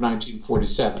summer of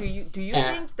 1947. Do you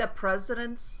think that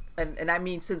presidents, and I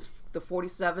mean since the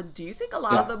 47, do you think a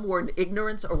lot of them were in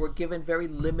ignorance or were given very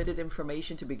limited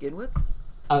information to begin with?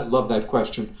 I love that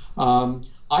question.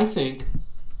 I think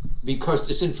because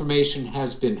this information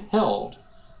has been held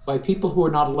by people who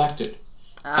are not elected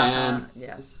and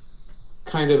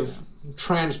kind of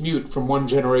transmute from one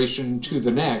generation to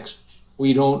the next,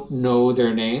 we don't know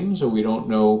their names, or we don't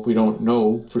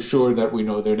know for sure that we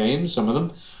know their names, some of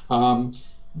them,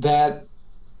 that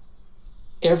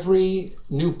every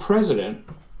new president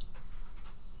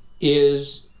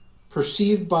is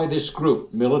perceived by this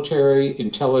group, military,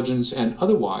 intelligence, and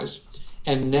otherwise,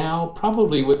 and now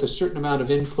probably with a certain amount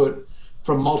of input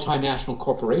from multinational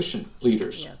corporation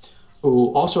leaders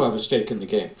who also have a stake in the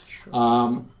game,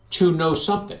 to know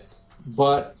something.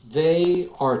 But they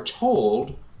are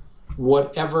told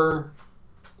whatever,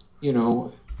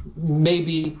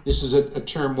 maybe this is a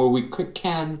term where we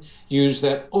can use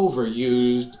that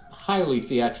overused, highly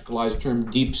theatricalized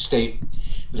term, deep state,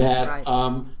 that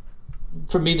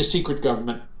for me, the secret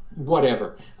government,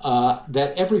 whatever,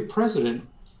 that every president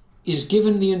is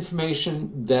given the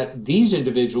information that these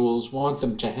individuals want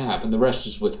them to have, and the rest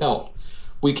is withheld.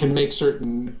 We can make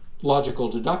certain logical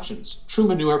deductions.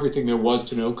 Truman knew everything there was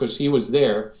to know because he was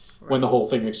there when the whole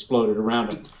thing exploded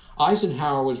around him.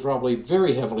 Eisenhower was probably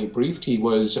very heavily briefed. He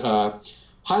was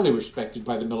highly respected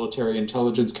by the military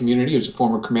intelligence community. He was a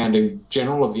former commanding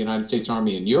general of the United States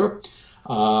Army in Europe,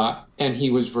 and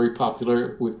he was very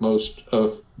popular with most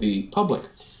of the public.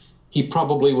 He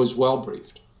probably was well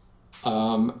briefed.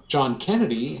 John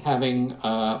Kennedy, having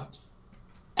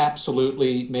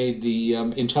absolutely made the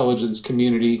intelligence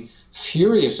community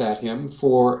furious at him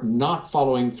for not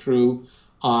following through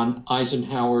on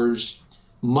Eisenhower's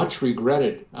much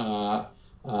regretted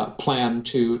plan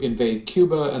to invade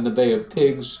Cuba and the Bay of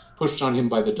Pigs, pushed on him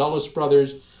by the Dulles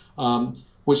brothers,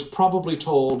 was probably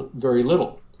told very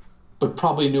little, but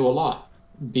probably knew a lot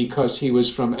because he was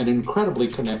from an incredibly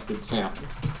connected family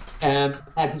and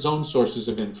had his own sources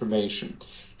of information.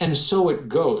 And so it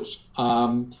goes.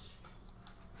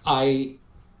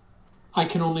 I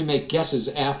can only make guesses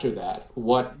after that.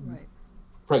 What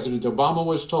President Obama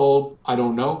was told, I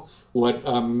don't know. What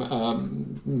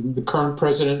the current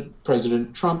president,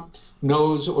 President Trump,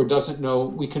 knows or doesn't know,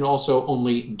 we can also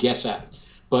only guess at.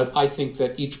 but I think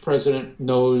that each president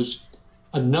knows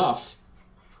enough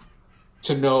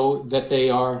to know that they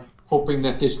are hoping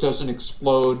that this doesn't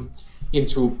explode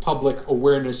into public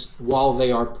awareness while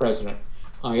they are president.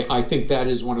 I think that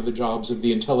is one of the jobs of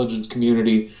the intelligence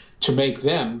community, to make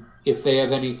them, if they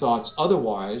have any thoughts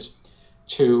otherwise,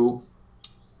 to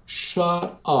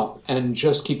shut up and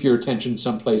just keep your attention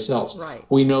someplace else. Right.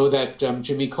 We know that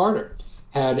Jimmy Carter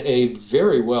had a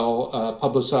very well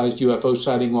publicized UFO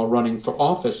sighting while running for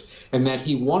office, and that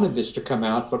he wanted this to come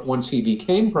out, but once he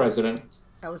became president,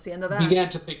 That was the end of that. began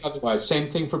to think otherwise. Same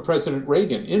thing for President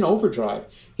Reagan. In overdrive,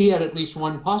 he had at least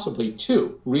one, possibly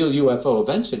two, real UFO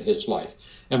events in his life.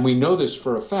 And we know this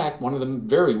for a fact, one of them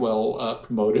very well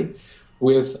promoted.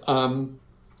 With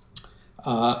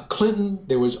Clinton,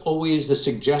 there was always the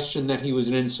suggestion that he was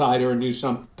an insider and knew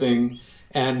something.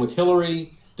 And with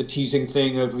Hillary, the teasing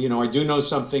thing of, I do know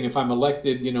something. If I'm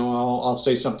elected, I'll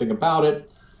say something about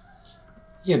it.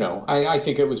 I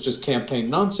think it was just campaign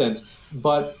nonsense.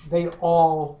 But they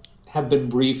all have been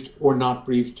briefed or not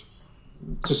briefed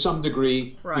to some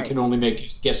degree. Right. We can only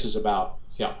make guesses about.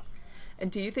 Yeah. And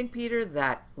do you think, Peter,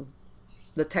 that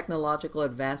the technological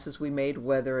advances we made,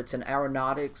 whether it's in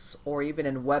aeronautics or even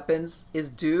in weapons, is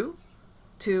due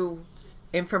to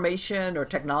information or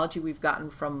technology we've gotten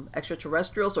from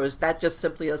extraterrestrials, or is that just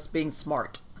simply us being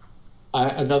smart?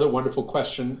 Another wonderful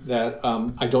question that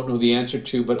I don't know the answer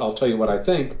to, but I'll tell you what I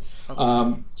think.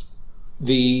 Okay.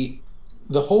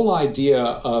 The whole idea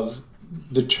of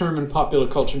the term in popular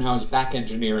culture now is back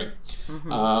engineering.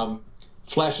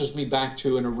 Flashes me back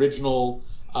to an original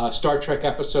Star Trek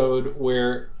episode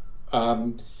where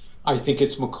I think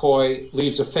it's McCoy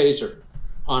leaves a phaser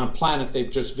on a planet they've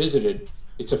just visited.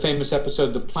 It's a famous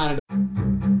episode, The Planet.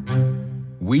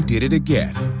 We did it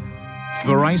again.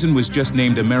 Verizon was just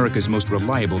named America's most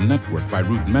reliable network by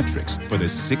Root Metrics for the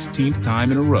 16th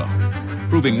time in a row,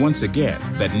 proving once again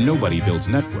that nobody builds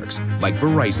networks like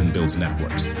Verizon builds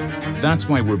networks. That's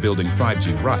why we're building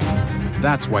 5G right.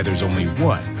 That's why there's only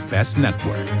one best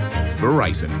network,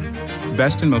 Verizon.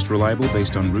 Best and most reliable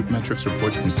based on Root Metrics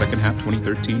reports from second half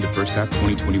 2013 to first half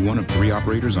 2021 of 3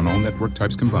 operators on all network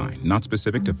types combined, not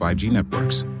specific to 5G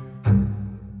networks.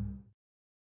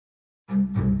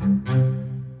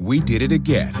 We did it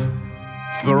again.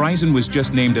 Verizon was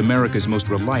just named America's most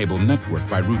reliable network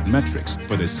by Root Metrics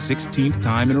for the 16th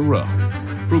time in a row,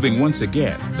 proving once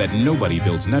again that nobody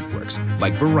builds networks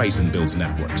like Verizon builds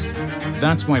networks.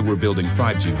 That's why we're building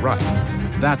 5G right.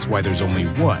 That's why there's only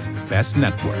one best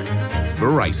network,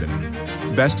 Verizon.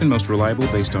 Best and most reliable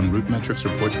based on Root Metrics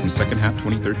reports from second half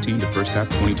 2013 to first half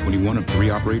 2021 of 3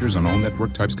 operators on all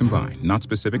network types combined, not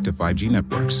specific to 5G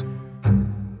networks.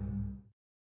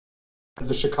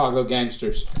 The Chicago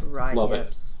gangsters. Right. Love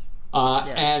yes. it.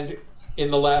 And in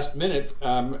the last minute,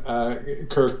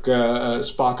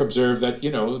 Spock observed that,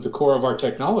 the core of our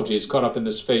technology is caught up in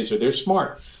this phaser. They're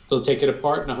smart. They'll take it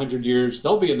apart in 100 years.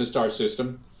 They'll be in the star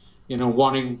system,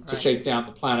 wanting to shake down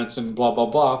the planets and blah, blah,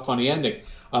 blah. Funny ending.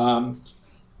 I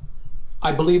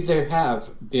believe there have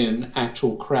been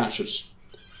actual crashes,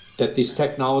 that this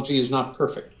technology is not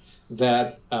perfect,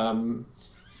 that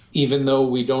even though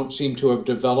we don't seem to have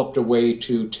developed a way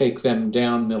to take them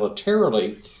down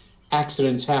militarily,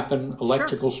 accidents happen,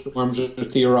 electrical storms are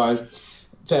theorized,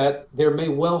 that there may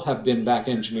well have been back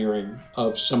engineering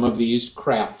of some of these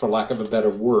craft, for lack of a better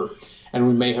word, and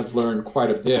we may have learned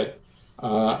quite a bit.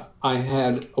 I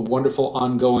had a wonderful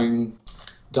ongoing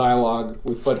dialogue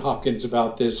with Bud Hopkins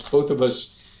about this. Both of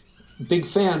us big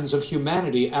fans of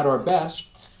humanity at our best,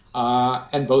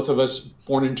 and both of us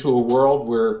born into a world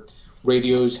where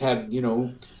radios had,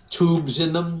 tubes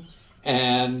in them,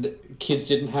 and kids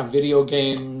didn't have video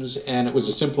games, and it was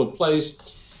a simpler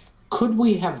place. Could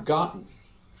we have gotten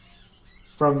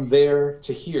from there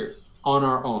to here on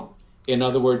our own? In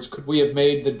other words, could we have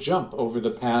made the jump over the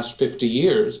past 50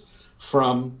 years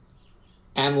from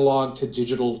analog to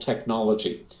digital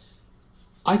technology?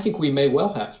 I think we may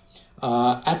well have.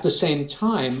 At the same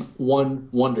time, one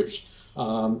wonders.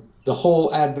 The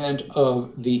whole advent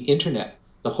of the internet,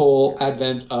 the whole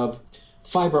advent of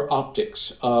fiber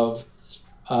optics, of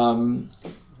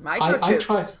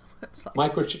microchips,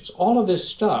 microchips, all of this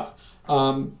stuff.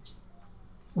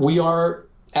 We are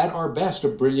at our best a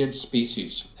brilliant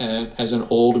species. And as an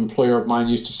old employer of mine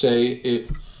used to say,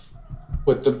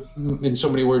 in so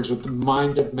many words, what the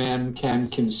mind of man can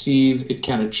conceive, it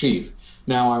can achieve.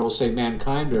 Now I will say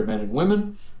mankind are men and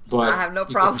women, but I have no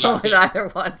problem with either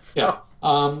one. So.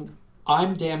 Yeah.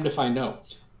 I'm damned if I know.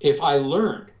 If I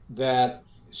learned that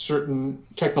certain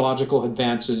technological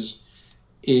advances,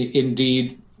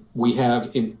 indeed, we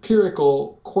have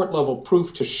empirical court-level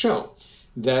proof to show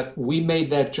that we made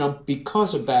that jump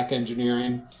because of back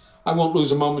engineering, I won't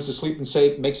lose a moment to sleep and say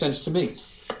it makes sense to me.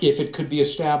 If it could be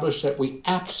established that we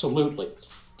absolutely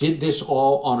did this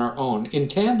all on our own, in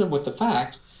tandem with the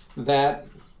fact that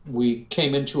we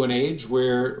came into an age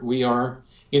where we are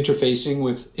interfacing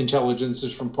with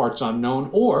intelligences from parts unknown,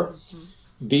 or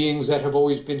beings that have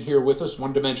always been here with us,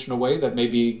 one dimension away, that may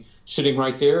be sitting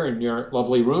right there in your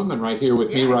lovely room and right here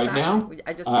with me right now,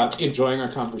 enjoying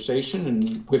our conversation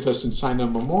and with us in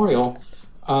Simon Memorial.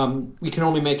 We can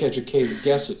only make educated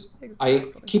guesses. I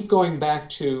keep going back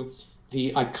to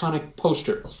the iconic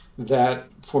poster that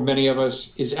for many of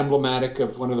us is emblematic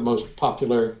of one of the most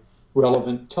popular,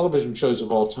 relevant television shows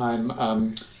of all time,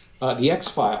 The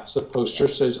X-Files. The poster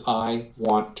says, "I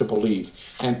want to believe."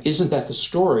 And isn't that the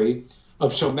story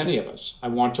of so many of us? I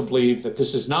want to believe that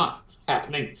this is not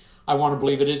happening. I want to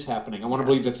believe it is happening. I want to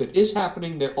believe if it is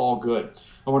happening, they're all good.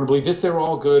 I want to believe if they're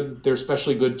all good, they're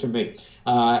especially good to me.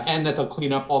 And that they'll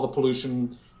clean up all the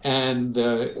pollution and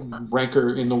the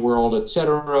rancor in the world,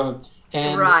 etc.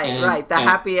 Right. The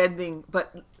happy ending.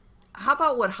 But how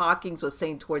about what Hawkins was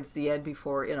saying towards the end,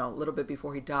 before, a little bit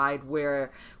before he died,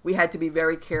 where we had to be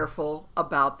very careful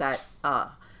about that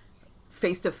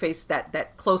face-to-face,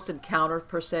 that close encounter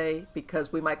per se,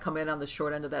 because we might come in on the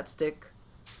short end of that stick?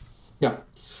 Yeah.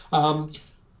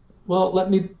 Well, let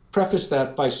me preface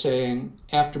that by saying,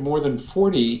 after more than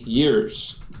 40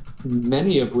 years,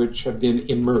 many of which have been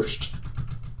immersed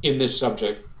in this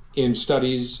subject, in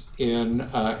studies, in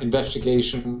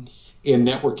investigation, in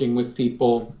networking with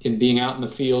people, in being out in the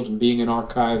field and being in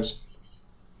archives,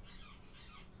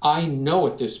 I know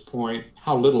at this point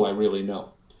how little I really know.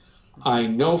 I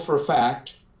know for a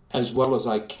fact, as well as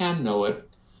I can know it,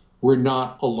 we're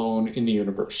not alone in the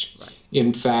universe. Right.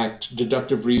 In fact,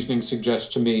 deductive reasoning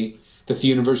suggests to me that the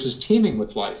universe is teeming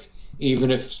with life,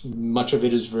 even if much of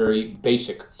it is very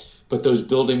basic. But those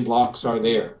building blocks are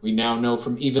there. We now know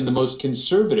from even the most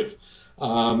conservative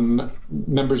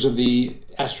members of the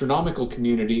astronomical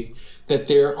community that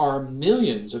there are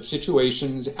millions of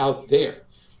situations out there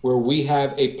where we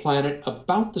have a planet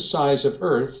about the size of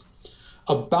Earth,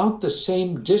 about the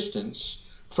same distance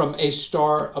from a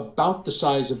star about the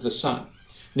size of the sun.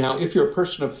 Now, if you're a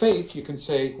person of faith, you can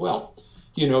say, well,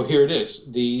 here it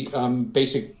is, the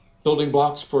basic building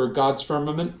blocks for God's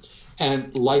firmament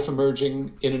and life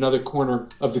emerging in another corner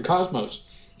of the cosmos.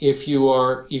 If you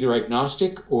are either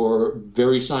agnostic or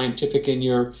very scientific in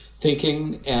your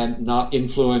thinking and not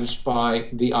influenced by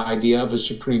the idea of a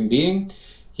supreme being,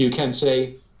 you can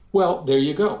say, well, there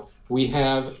you go. We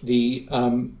have the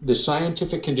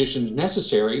scientific conditions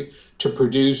necessary to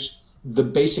produce the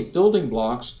basic building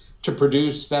blocks to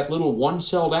produce that little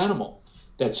one-celled animal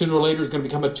that sooner or later is going to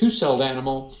become a two-celled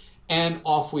animal, and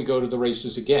off we go to the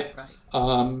races again.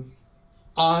 Right.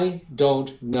 I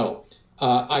don't know.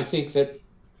 I think that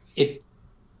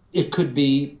it could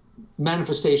be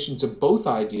manifestations of both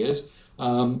ideas.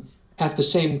 At the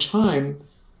same time,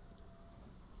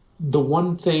 the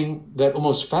one thing that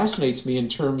almost fascinates me in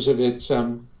terms of its,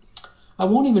 I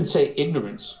won't even say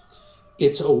ignorance,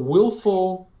 it's a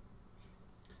willful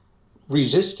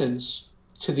resistance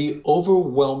to the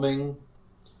overwhelming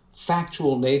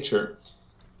factual nature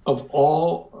of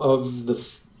all of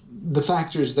the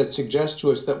factors that suggest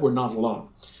to us that we're not alone.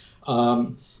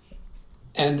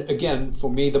 And again, for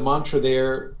me, the mantra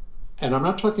there, and I'm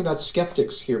not talking about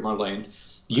skeptics here, Marlene,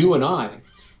 you and I,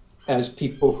 as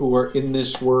people who are in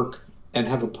this work and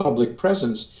have a public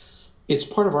presence, it's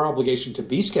part of our obligation to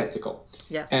be skeptical.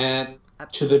 Yes, and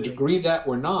absolutely. To the degree that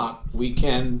we're not, we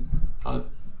can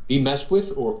be messed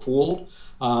with or fooled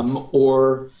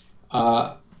or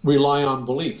rely on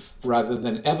belief rather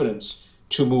than evidence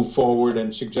to move forward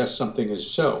and suggest something is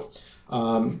so.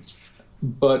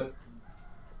 But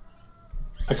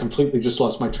I completely just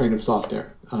lost my train of thought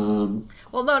there.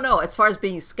 Well, no. As far as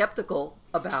being skeptical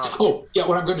about... Oh, yeah,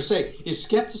 what I'm going to say is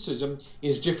skepticism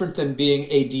is different than being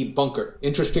a debunker.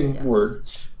 Interesting word,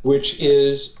 which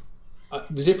is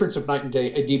the difference of night and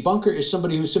day. A debunker is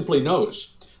somebody who simply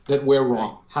knows that we're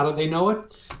wrong. How do they know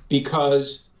it?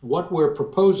 Because what we're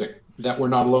proposing, that we're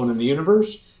not alone in the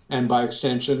universe, and by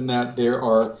extension that there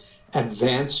are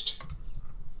advanced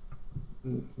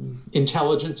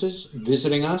intelligences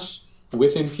visiting us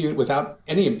without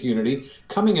any impunity,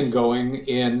 coming and going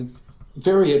in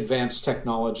very advanced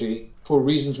technology for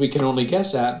reasons we can only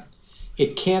guess at.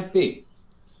 It can't be.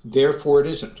 Therefore, it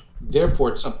isn't. Therefore,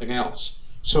 it's something else.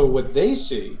 So what they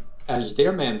see as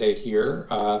their mandate here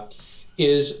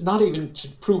is not even to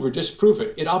prove or disprove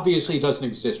it. It obviously doesn't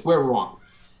exist. We're wrong.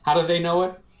 How do they know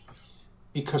it?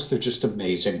 Because they're just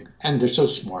amazing and they're so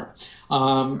smart.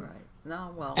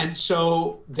 No, well, And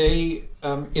so they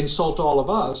insult all of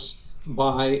us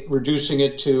by reducing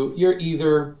it to, you're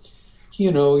either,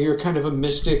 you're kind of a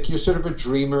mystic, you're sort of a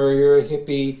dreamer, you're a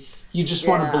hippie, you just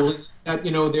want to yeah, believe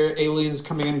that, there are aliens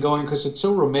coming and going because it's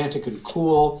so romantic and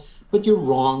cool, but you're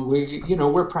wrong.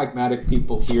 We're pragmatic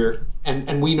people here,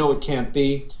 and we know it can't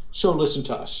be, so listen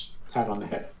to us. Pat on the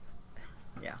head.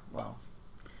 yeah. Well,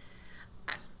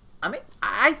 I mean,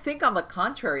 I think on the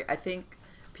contrary, I think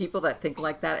people that think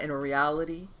like that in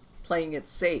reality playing it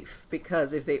safe,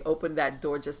 because if they open that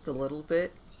door just a little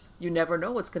bit, you never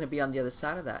know what's going to be on the other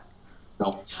side of that.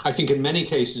 No, I think in many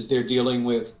cases they're dealing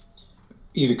with,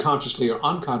 either consciously or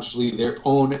unconsciously, their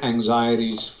own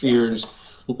anxieties, fears,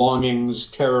 Yes. longings,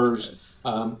 terrors.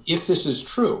 Yes. If this is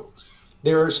true,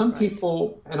 there are some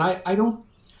people, and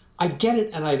I get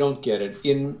it and I don't get it,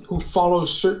 who follow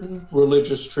certain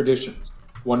religious traditions.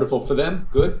 Wonderful for them,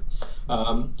 good.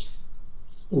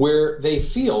 Where they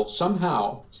feel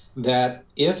somehow that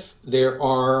if there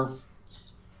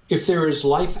is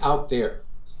life out there,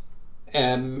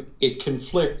 and it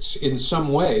conflicts in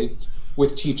some way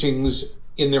with teachings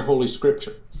in their Holy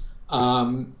Scripture.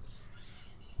 The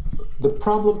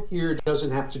problem here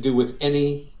doesn't have to do with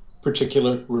any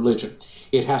particular religion.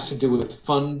 It has to do with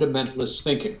fundamentalist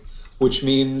thinking, which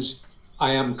means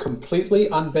I am completely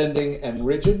unbending and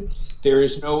rigid. There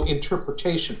is no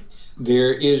interpretation.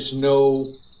 There is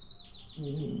no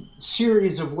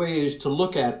series of ways to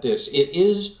look at this. It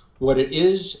is what it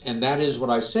is, and that is what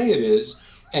I say it is.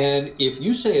 And if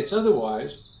you say it's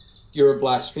otherwise, you're a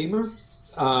blasphemer,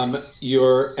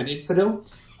 you're an infidel,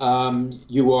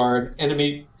 you are an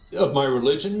enemy of my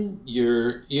religion,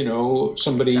 you're,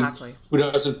 somebody Exactly. who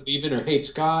doesn't believe in or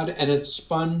hates God, and it's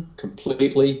spun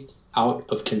completely out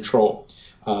of control.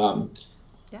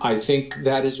 I think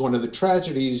that is one of the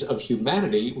tragedies of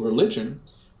humanity, religion,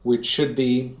 which should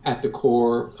be at the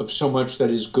core of so much that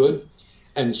is good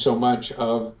and so much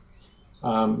of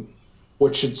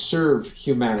what should serve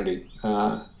humanity.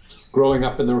 Growing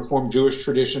up in the Reformed Jewish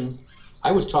tradition,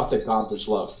 I was taught that God was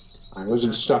love. I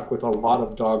wasn't stuck with a lot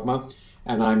of dogma,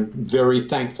 and I'm very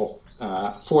thankful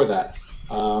for that.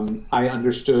 I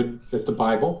understood that the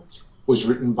Bible was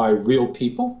written by real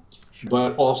people,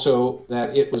 but also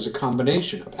that it was a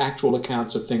combination of actual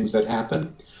accounts of things that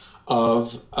happened,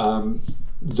 of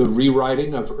the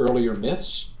rewriting of earlier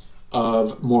myths,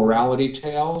 of morality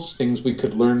tales, things we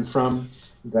could learn from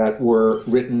that were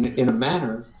written in a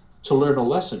manner to learn a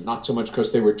lesson, not so much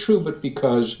because they were true, but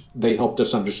because they helped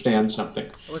us understand something.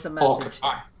 It was a message.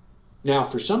 Now,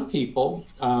 for some people,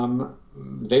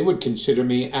 they would consider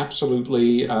me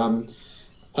absolutely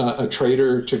a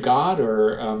traitor to God,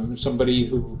 or somebody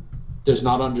who does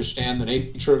not understand the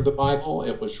nature of the Bible.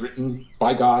 It was written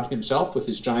by God himself with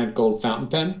his giant gold fountain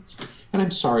pen. And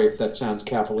I'm sorry if that sounds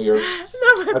cavalier.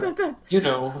 No, but,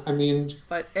 I mean...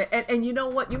 But, and you know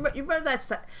what? You remember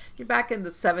you're back in the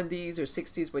 70s or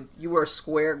 60s when you were a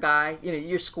square guy.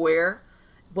 You're square.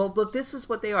 Well, but this is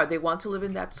what they are. They want to live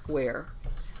in that square.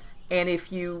 And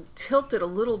if you tilt it a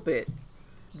little bit,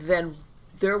 then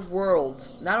their world,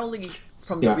 not only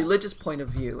from the religious point of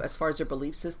view, as far as their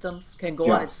belief systems, can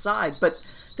go on its side. But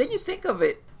then you think of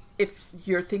it, if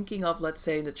you're thinking of, let's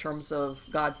say, in the terms of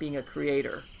God being a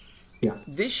creator. Yeah.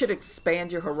 This should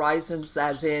expand your horizons,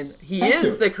 as in, he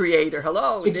is the creator.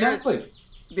 Hello. Exactly.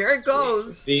 There it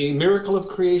goes. The miracle of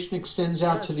creation extends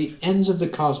out to the ends of the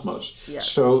cosmos.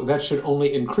 Yes. So that should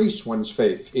only increase one's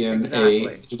faith in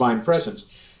a divine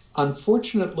presence.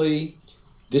 Unfortunately,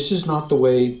 this is not the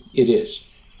way it is.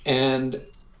 And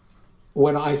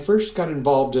when I first got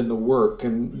involved in the work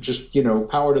and just,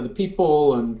 power to the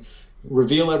people and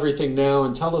reveal everything now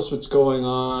and tell us what's going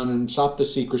on and stop the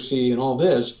secrecy and all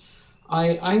this,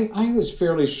 I was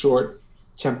fairly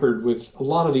short-tempered with a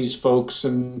lot of these folks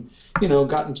and,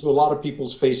 got into a lot of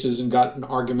people's faces and got in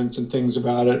arguments and things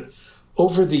about it.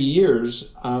 Over the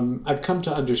years, I've come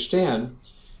to understand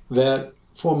that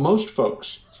for most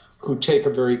folks who take a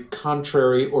very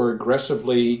contrary or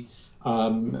aggressively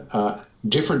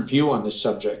different view on this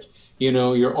subject,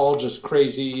 you're all just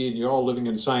crazy and you're all living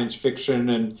in science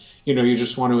fiction and, you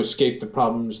just want to escape the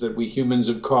problems that we humans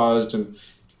have caused and,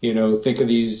 think of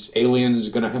these aliens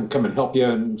going to come and help you,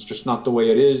 and it's just not the way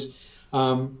it is.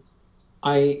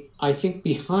 I think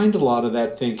behind a lot of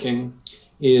that thinking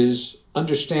is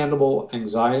understandable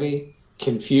anxiety,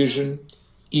 confusion,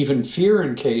 even fear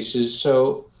in cases.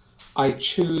 So I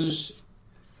choose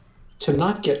to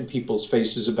not get in people's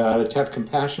faces about it, to have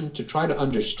compassion, to try to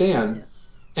understand,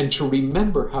 and to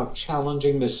remember how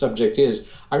challenging this subject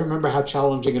is. I remember how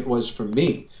challenging it was for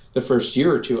me the first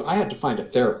year or two. I had to find a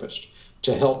therapist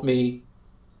to help me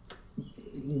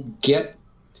get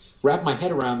wrap my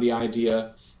head around the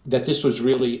idea that this was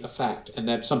really a fact and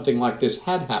that something like this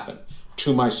had happened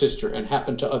to my sister and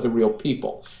happened to other real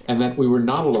people, and that we were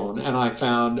not alone. And I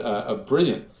found a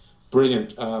brilliant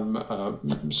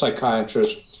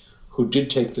psychiatrist who did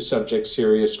take the subject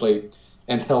seriously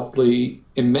and helped me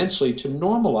immensely to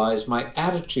normalize my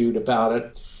attitude about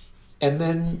it, and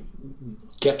then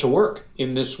get to work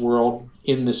in this world,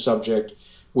 in this subject,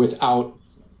 without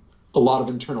a lot of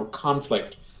internal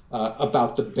conflict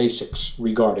about the basics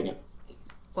regarding it.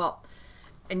 Well,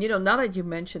 and now that you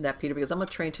mentioned that, Peter, because I'm a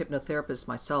trained hypnotherapist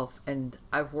myself, and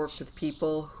I've worked with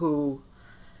people who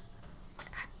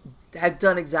have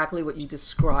done exactly what you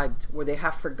described, where they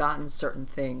have forgotten certain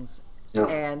things. Yeah.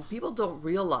 And people don't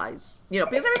realize,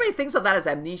 because everybody thinks of that as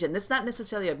amnesia, and it's not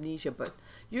necessarily amnesia, but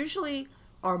usually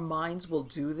our minds will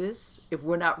do this if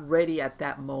we're not ready at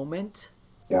that moment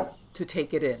to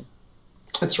take it in.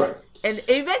 That's right. And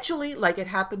eventually, like it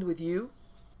happened with you,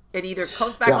 it either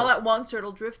comes back all at once or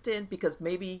it'll drift in, because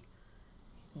maybe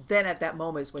then at that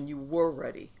moment is when you were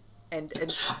ready. And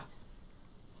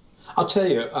I'll tell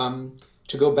you,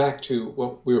 to go back to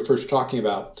what we were first talking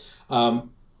about,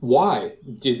 why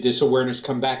did this awareness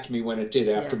come back to me when it did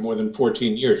after more than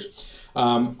 14 years?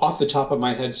 Off the top of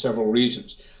my head, several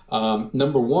reasons.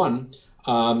 Number one,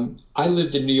 I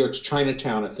lived in New York's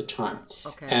Chinatown at the time,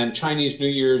 and Chinese New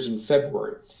Year's in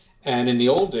February. And in the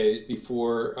old days,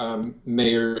 before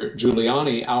Mayor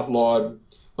Giuliani outlawed,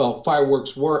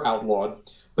 fireworks were outlawed,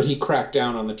 but he cracked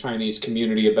down on the Chinese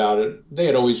community about it. They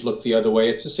had always looked the other way.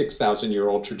 It's a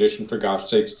 6,000-year-old tradition, for gosh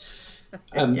sakes.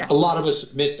 And a lot of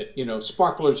us miss it.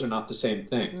 Sparklers are not the same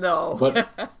thing. No. But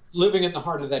living in the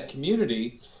heart of that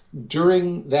community,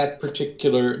 during that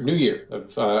particular New Year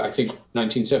of, I think,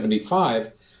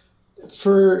 1975,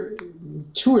 for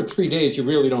 2 or 3 days, you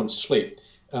really don't sleep.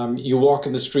 You walk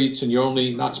in the streets and you're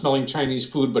only not smelling Chinese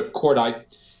food, but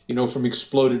cordite, from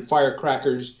exploded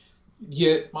firecrackers.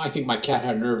 I think my cat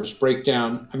had a nervous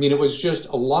breakdown. I mean, it was just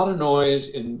a lot of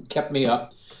noise and kept me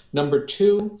up. Number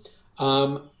two,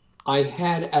 I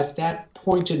had at that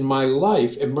point in my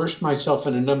life immersed myself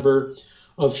in a number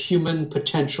of human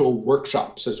potential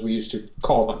workshops, as we used to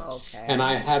call them. Okay. And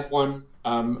I had one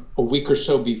a week or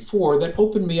so before that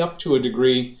opened me up to a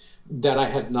degree that I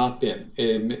had not been.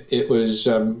 It was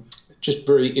just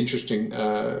very interesting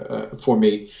for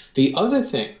me. The other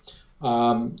thing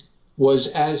was,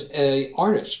 as an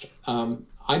artist,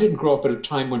 I didn't grow up at a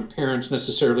time when parents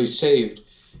necessarily saved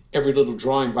every little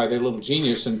drawing by their little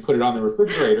genius and put it on the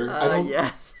refrigerator. I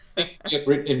don't think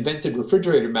we had invented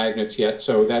refrigerator magnets yet,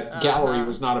 so that gallery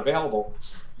was not available.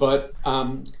 But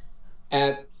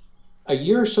at a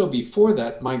year or so before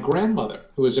that, my grandmother,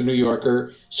 who was a New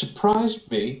Yorker,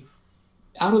 surprised me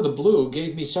out of the blue,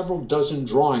 gave me several dozen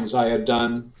drawings I had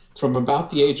done from about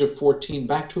the age of 14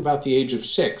 back to about the age of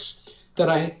 6 that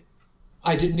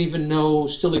I didn't even know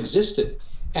still existed.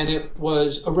 And it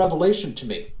was a revelation to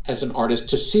me as an artist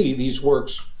to see these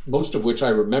works, most of which I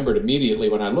remembered immediately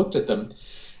when I looked at them.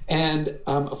 And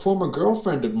a former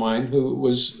girlfriend of mine who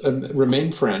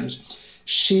remained friends,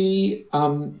 she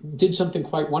did something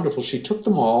quite wonderful. She took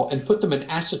them all and put them in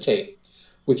acetate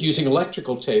with using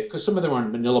electrical tape, because some of them are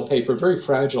on manila paper, very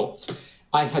fragile.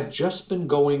 I had just been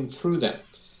going through them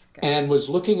and was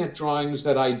looking at drawings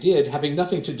that I did, having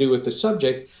nothing to do with the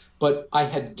subject, but I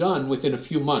had done within a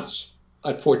few months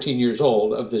at 14 years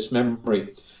old of this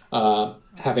memory,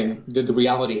 having the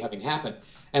reality having happened.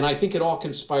 And I think it all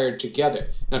conspired together.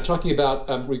 Now, talking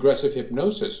about regressive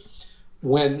hypnosis,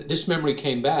 when this memory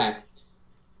came back,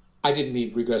 I didn't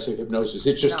need regressive hypnosis.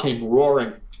 It just came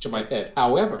roaring to my head.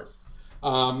 However,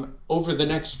 over the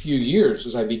next few years,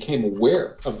 as I became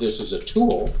aware of this as a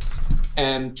tool,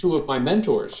 and two of my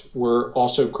mentors were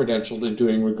also credentialed in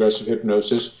doing regressive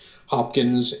hypnosis,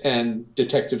 Hopkins and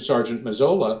Detective Sergeant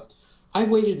Mazzola, I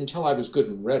waited until I was good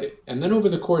and ready. And then over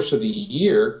the course of the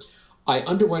year, I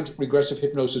underwent regressive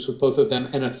hypnosis with both of them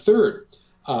and a third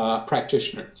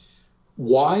practitioner.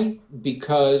 Why?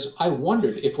 Because I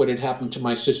wondered if what had happened to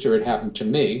my sister had happened to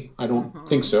me. I don't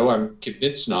think so. I'm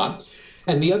convinced not.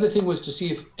 And the other thing was to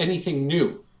see if anything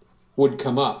new would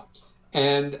come up.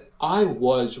 And I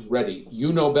was ready.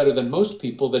 You know better than most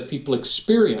people that people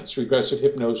experience regressive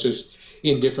hypnosis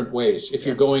in different ways. If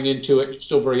you're going into it, you're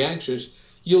still very anxious,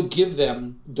 you'll give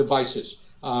them devices.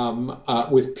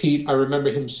 With Pete, I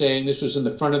remember him saying, this was in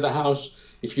the front of the house,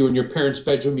 if you were in your parents'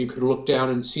 bedroom, you could look down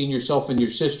and see yourself and your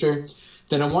sister.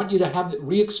 Then I want you to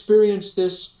re-experience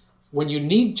this when you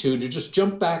need to just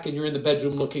jump back and you're in the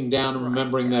bedroom looking down and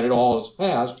remembering that it all is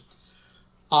past.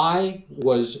 I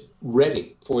was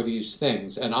ready for these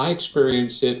things, and I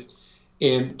experienced it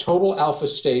in total alpha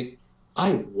state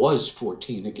I was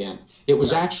 14 again. It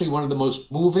was actually one of the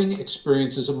most moving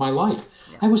experiences of my life.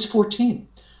 Yeah. I was 14.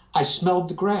 I smelled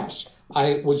the grass.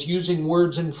 I was using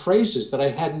words and phrases that I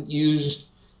hadn't used,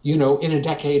 in a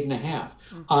decade and a half.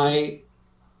 Mm-hmm. I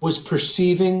was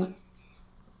perceiving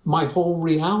my whole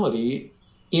reality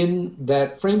in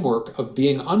that framework of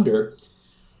being under.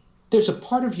 There's a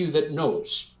part of you that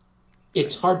knows.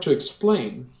 It's hard to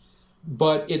explain,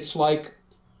 but it's like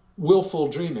willful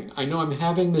dreaming. I know I'm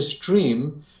having this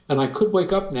dream and I could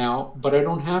wake up now, but I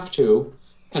don't have to,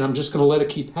 and I'm just going to let it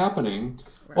keep happening.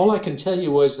 Right. All I can tell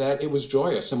you was that it was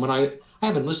joyous. And when I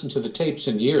haven't listened to the tapes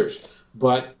in years,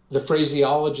 but the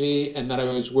phraseology, and that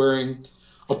I was wearing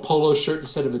a polo shirt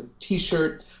instead of a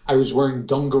t-shirt, I was wearing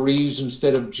dungarees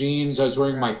instead of jeans, I was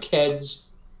wearing my Keds.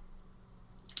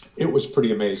 It was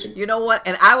pretty amazing. You know what?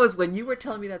 And when you were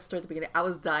telling me that story at the beginning, I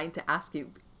was dying to ask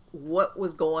you what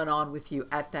was going on with you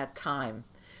at that time.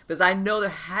 Because I know there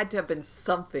had to have been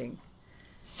something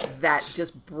that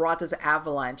just brought this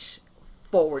avalanche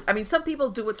forward. I mean, some people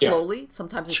do it slowly.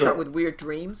 Sometimes they start with weird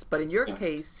dreams. But in your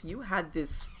case, you had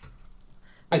this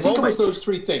I think it was those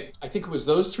three things. I think it was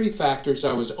those three factors.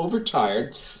 I was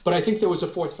overtired. But I think there was a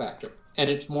fourth factor. And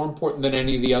it's more important than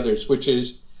any of the others, which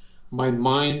is my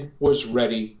mind was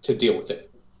ready to deal with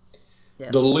it.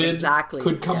 Yes, the lid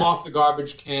could come off the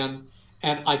garbage can,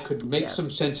 and I could make some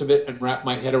sense of it and wrap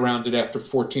my head around it after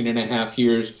 14 and a half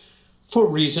years for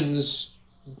reasons,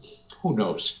 who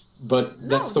knows? But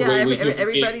that's the way we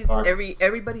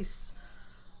everybody's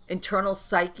internal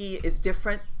psyche is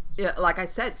different. Yeah, like I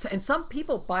said, and some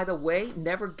people, by the way,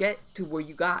 never get to where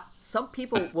you got. Some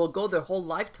people will go their whole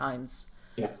lifetimes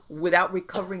without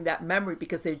recovering that memory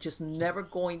because they're just never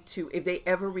going to. If they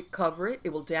ever recover it, it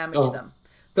will damage them.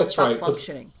 They'll stop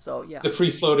functioning. The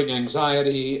free-floating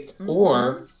anxiety,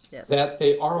 or that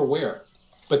they are aware,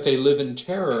 but they live in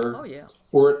terror,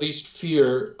 or at least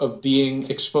fear of being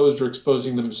exposed or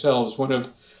exposing themselves. One of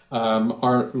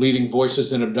our leading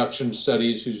voices in abduction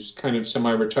studies, who's kind of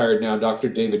semi-retired now, Dr.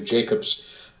 David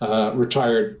Jacobs,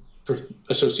 retired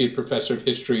associate professor of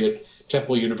history at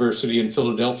Temple University in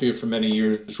Philadelphia for many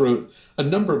years, wrote a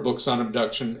number of books on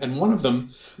abduction. And one of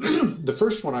them, the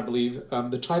first one, I believe,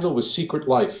 the title was Secret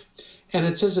Life. And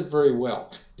it says it very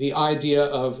well. The idea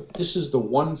of this is the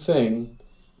one thing,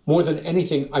 more than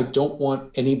anything, I don't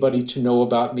want anybody to know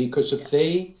about me, because if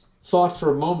they thought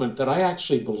for a moment that I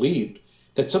actually believed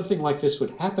that something like this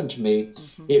would happen to me,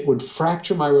 it would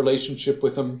fracture my relationship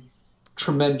with them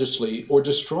tremendously or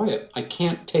destroy it. I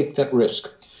can't take that risk.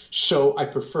 So I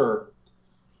prefer.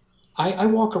 I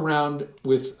walk around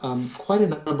with quite a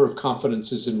number of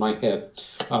confidences in my head.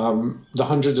 The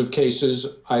hundreds of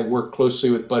cases I work closely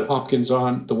with Bud Hopkins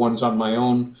on, the ones on my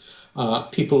own,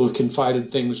 people who have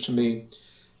confided things to me.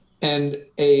 And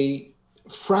a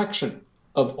fraction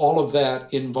of all of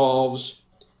that involves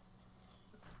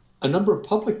a number of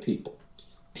public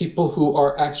people who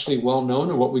are actually well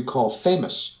known, or what we call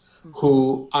famous,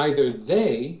 who either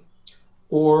they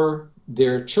or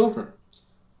their children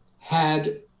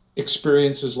had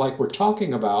experiences like we're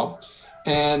talking about,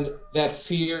 and that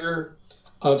fear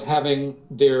of having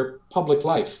their public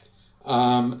life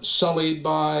sullied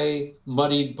by,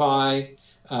 muddied by,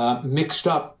 mixed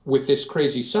up with this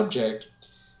crazy subject,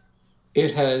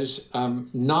 it has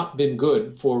not been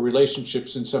good for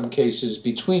relationships in some cases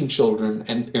between children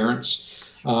and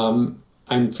parents.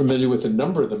 I'm familiar with a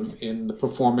number of them in the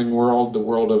performing world, the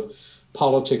world of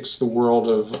politics, the world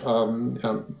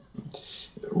of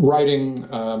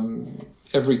writing,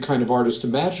 every kind of artist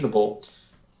imaginable,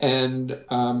 and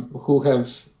who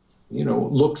have,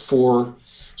 looked for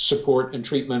support and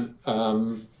treatment,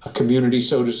 a community,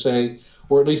 so to say,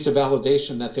 or at least a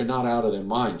validation that they're not out of their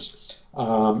minds.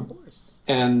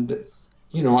 And,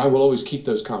 I will always keep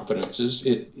those confidences.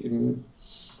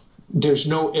 There's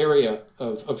no area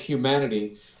of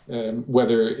humanity,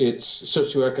 whether it's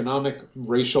socioeconomic,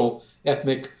 racial,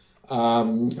 ethnic,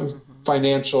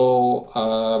 financial,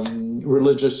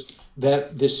 religious,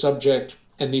 that this subject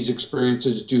and these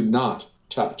experiences do not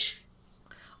touch.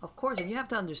 Of course, and you have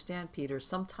to understand, Peter,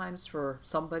 sometimes for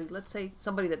somebody, let's say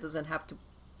somebody that doesn't have to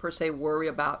per se worry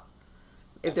about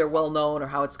if they're well known or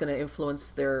how it's going to influence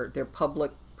their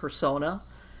public persona.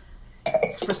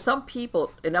 For some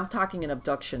people, and I'm talking an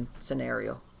abduction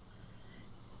scenario,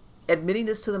 admitting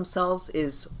this to themselves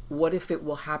is, what if it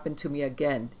will happen to me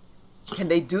again? Can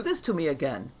they do this to me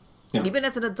again? Yeah. Even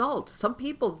as an adult, some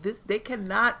people, they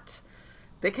cannot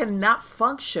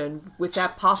function with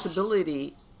that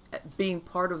possibility being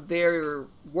part of their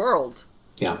world.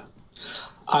 Yeah,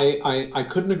 I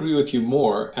couldn't agree with you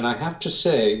more. And I have to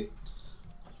say,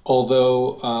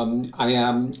 although I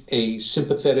am a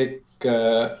sympathetic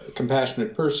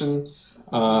compassionate person.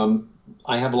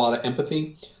 I have a lot of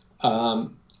empathy. I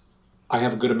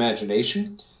have a good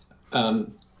imagination.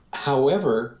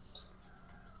 However,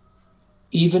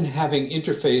 even having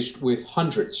interfaced with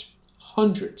hundreds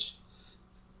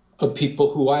of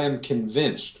people who I am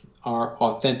convinced are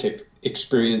authentic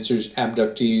experiencers,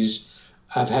 abductees,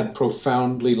 have had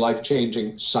profoundly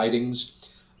life-changing sightings,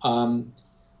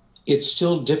 it's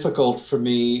still difficult for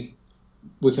me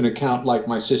with an account like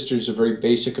my sister's, a very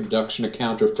basic abduction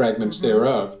account or fragments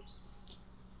thereof.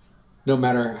 No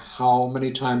matter how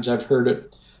many times I've heard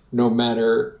it, no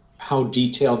matter how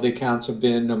detailed the accounts have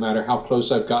been, no matter how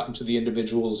close I've gotten to the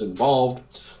individuals involved,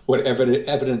 what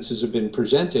evidences have been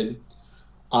presented,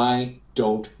 I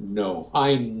don't know.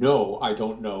 I know I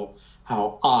don't know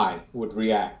how I would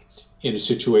react in a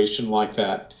situation like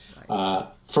that.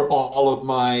 For all of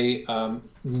my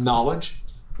knowledge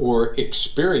or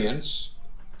experience,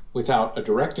 without a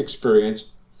direct experience,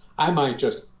 I might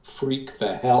just freak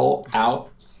the hell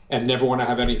out and never want to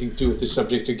have anything to do with the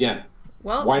subject again.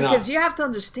 Well, why not? Because you have to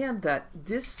understand that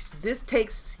this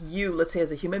takes you, let's say,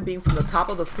 as a human being from the top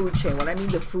of the food chain. When I mean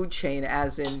the food chain,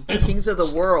 as in kings of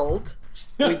the world,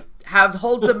 we have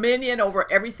whole dominion over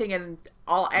everything and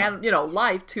all, and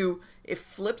life. To it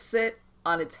flips it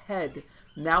on its head.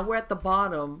 Now we're at the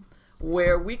bottom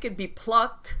where we could be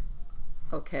plucked,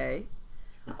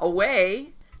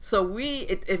 away. So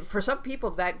for some people,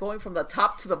 that going from the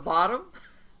top to the bottom.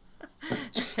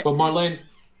 Well, Marlene,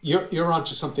 you're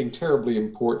onto something terribly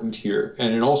important here.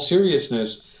 And in all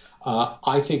seriousness,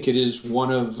 I think it is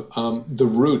one of the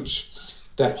roots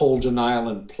that hold denial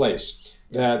in place.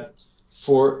 That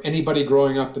for anybody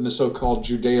growing up in the so-called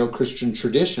Judeo-Christian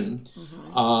tradition,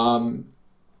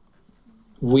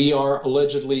 we are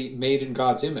allegedly made in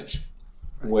God's image.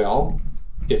 Well,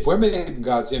 if we're made in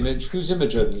God's image, whose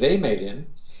image are they made in?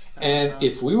 And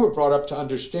if we were brought up to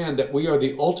understand that we are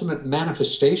the ultimate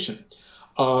manifestation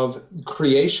of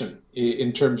creation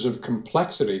in terms of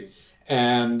complexity,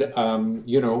 and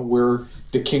we're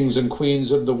the kings and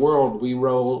queens of the world, we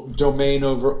roll domain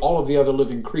over all of the other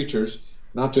living creatures.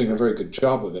 Not doing a very good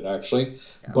job with it, actually,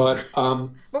 but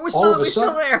we're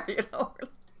still there,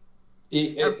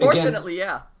 Unfortunately,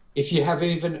 again, if you have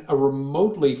even a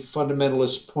remotely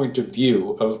fundamentalist point of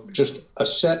view of just a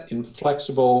set,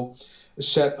 inflexible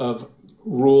set of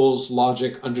rules,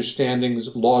 logic,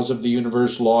 understandings, laws of the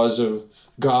universe, laws of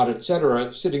God,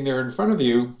 etc., sitting there in front of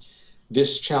you,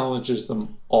 this challenges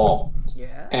them all.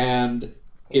 Yeah. And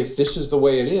if this is the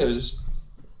way it is,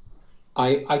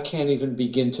 I can't even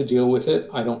begin to deal with it.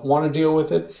 I don't want to deal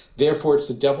with it. Therefore, it's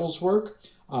the devil's work.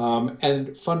 And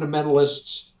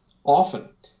fundamentalists often,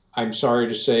 I'm sorry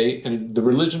to say, and the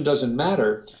religion doesn't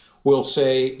matter, will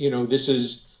say, this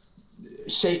is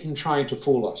Satan trying to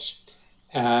fool us.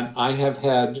 And I have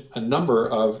had a number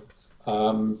of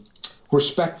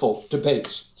respectful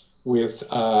debates with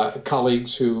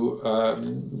colleagues who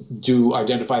do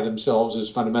identify themselves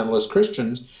as fundamentalist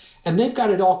Christians, and they've got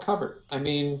it all covered. I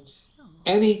mean,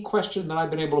 any question that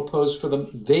I've been able to pose for them,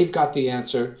 they've got the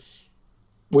answer,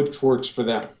 which works for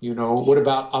them. What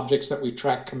about objects that we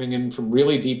track coming in from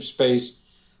really deep space?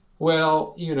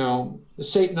 Well,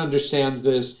 Satan understands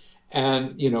this,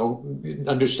 and,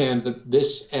 understands that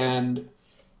this, and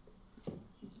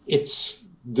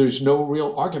there's no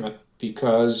real argument,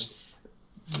 because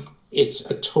it's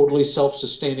a totally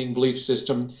self-sustaining belief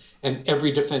system, and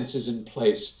every defense is in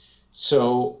place.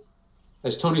 So,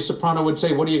 as Tony Soprano would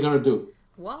say, what are you going to do?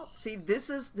 Well, see, this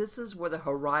is where the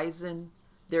horizon,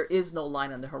 there is no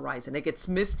line on the horizon. It gets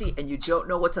misty and you don't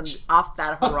know what's off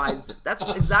that horizon. That's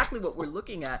exactly what we're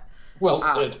looking at. Well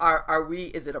said.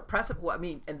 Is it oppressive? Well, I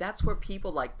mean, and that's where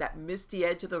people like that misty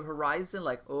edge of the horizon,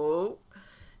 like, oh,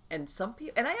 and some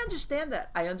people, and I understand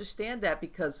that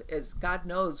because, as God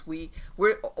knows,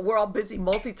 we're all busy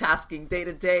multitasking day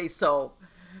to day. So,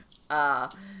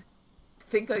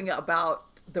 thinking about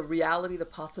the reality, the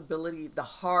possibility, the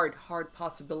hard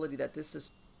possibility that this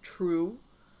is true.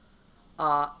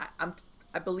 I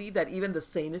believe that even the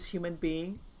sanest human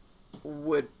being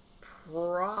would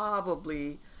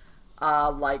probably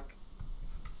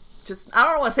just,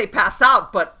 I don't want to say pass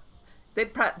out, but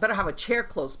they'd better have a chair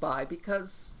close by,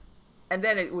 because, and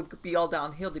then it would be all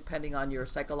downhill depending on your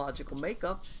psychological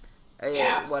makeup,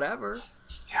 whatever.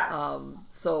 Yeah.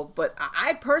 But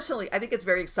I personally, I think it's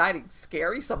very exciting,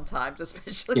 scary sometimes,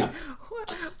 especially,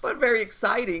 but very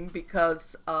exciting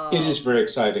because it is very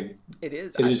exciting. It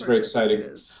is. It is very exciting. It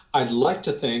is. I'd like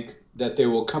to think that there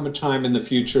will come a time in the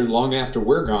future, long after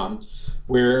we're gone,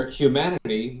 where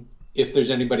humanity, if there's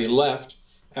anybody left,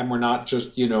 and we're not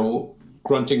just,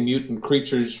 grunting mutant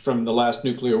creatures from the last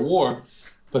nuclear war,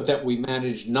 but that we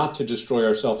managed not to destroy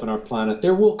ourselves and our planet.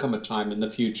 There will come a time in the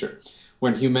future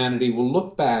when humanity will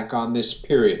look back on this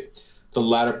period, the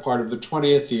latter part of the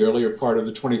 20th, the earlier part of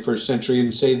the 21st century,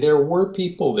 and say there were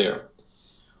people there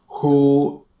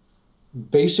who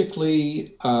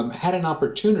basically had an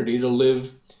opportunity to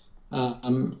live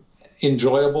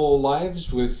enjoyable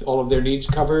lives with all of their needs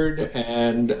covered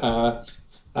and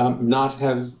not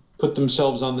have put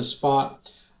themselves on the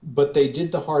spot. But they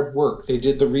did the hard work, they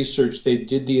did the research, they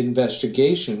did the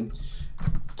investigation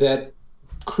that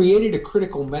created a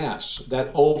critical mass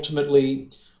that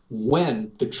ultimately,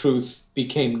 when the truth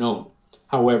became known,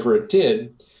 however it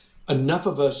did, enough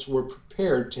of us were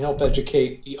prepared to help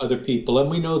educate the other people,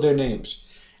 and we know their names.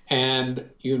 And,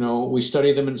 we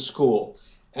study them in school,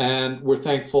 and we're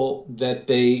thankful that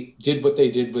they did what they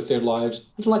did with their lives.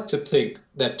 I'd like to think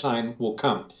that time will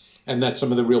come and that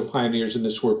some of the real pioneers in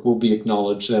this work will be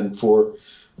acknowledged then for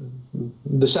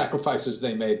the sacrifices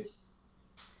they made.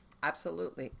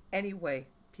 Absolutely. Anyway,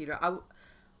 Peter,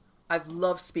 I've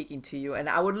loved speaking to you, and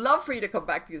I would love for you to come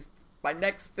back, because my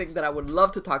next thing that I would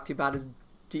love to talk to you about is,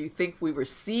 do you think we were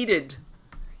seeded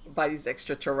by these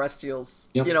extraterrestrials?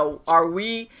 Yep. Are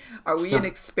we an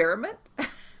experiment?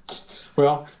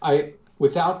 Well,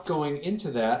 without going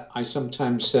into that, I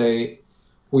sometimes say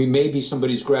we may be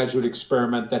somebody's graduate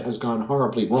experiment that has gone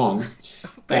horribly wrong,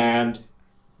 and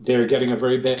they're getting a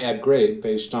very bad grade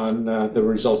based on the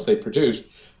results they produced.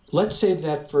 Let's save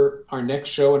that for our next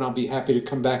show, and I'll be happy to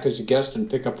come back as a guest and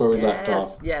pick up where we left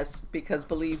off. Yes, because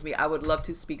believe me, I would love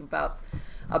to speak about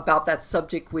that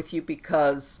subject with you,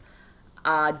 because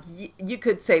you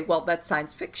could say, well, that's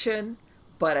science fiction,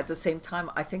 but at the same time,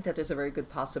 I think that there's a very good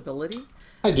possibility.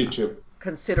 I do too.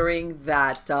 Considering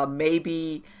that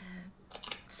maybe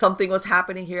something was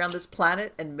happening here on this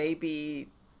planet, and maybe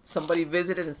somebody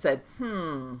visited and said,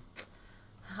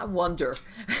 I wonder.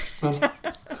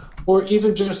 Or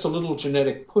even just a little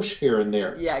genetic push here and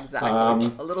there. Yeah, exactly.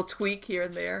 A little tweak here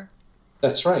and there.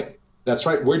 That's right.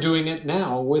 We're doing it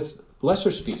now with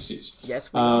lesser species.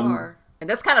 Yes, we are. And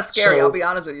that's kind of scary, so, I'll be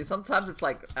honest with you. Sometimes it's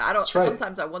like, Right.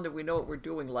 Sometimes I wonder if we know what we're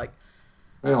doing. Like,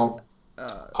 well,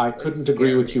 I couldn't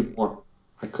agree with you more.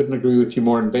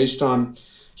 And based on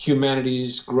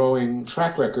humanity's growing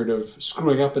track record of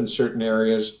screwing up in certain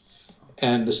areas,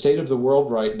 and the state of the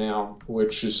world right now,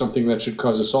 which is something that should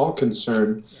cause us all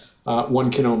concern, yes. One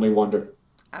can only wonder.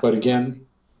 Absolutely. But again,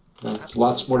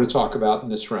 lots more to talk about in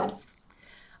this realm.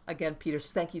 Again, Peter,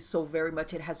 thank you so very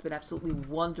much. It has been absolutely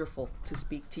wonderful to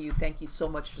speak to you. Thank you so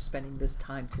much for spending this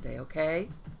time today, okay?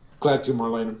 Glad to,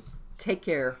 Marlena. Take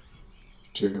care.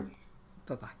 Cheers.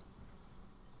 Bye-bye.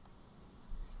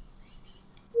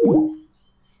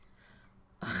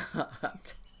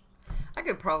 I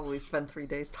could probably spend 3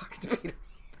 days talking to Peter.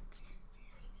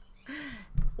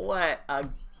 What a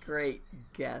great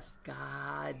guest.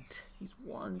 God, he's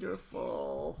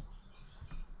wonderful.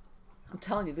 I'm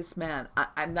telling you, this man,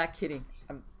 I'm not kidding.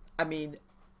 I mean,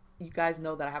 you guys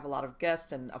know that I have a lot of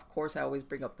guests, and of course I always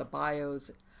bring up the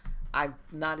bios. I'm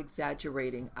not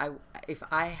exaggerating. If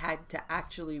I had to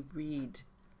actually read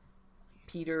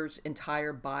Peter's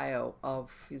entire bio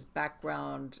of his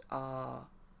background,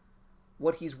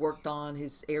 what he's worked on,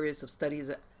 his areas of studies,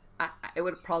 it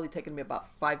would have probably taken me about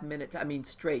 5 minutes,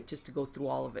 straight, just to go through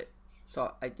all of it.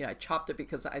 So I chopped it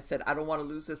because I said I don't want to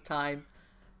lose this time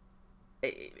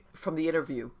from the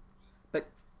interview. But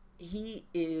he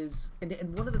is, and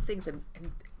one of the things, and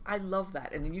I love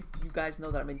that, and you guys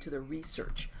know that I'm into the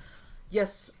research.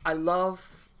 Yes, I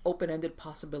love open-ended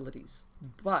possibilities,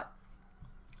 but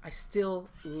I still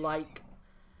like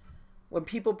when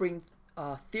people bring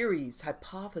theories,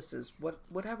 hypotheses,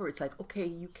 whatever. It's like, okay,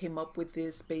 you came up with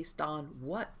this based on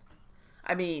what?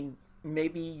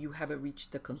 Maybe you haven't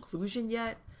reached the conclusion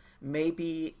yet.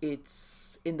 Maybe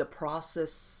it's in the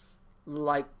process,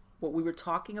 like what we were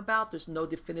talking about. There's no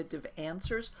definitive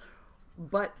answers.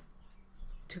 But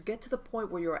to get to the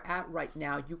point where you're at right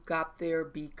now, you got there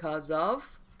because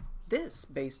of this,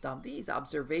 based on these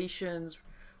observations,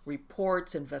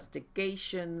 reports,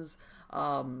 investigations,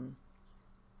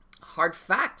 hard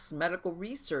facts, medical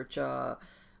research, et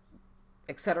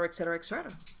cetera, et cetera, et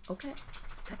cetera. Okay,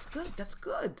 that's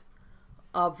good.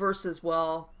 Versus,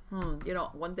 well,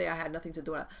 one day I had nothing to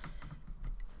do.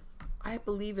 I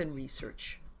believe in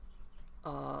research.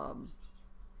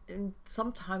 And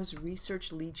sometimes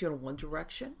research leads you in one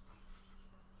direction,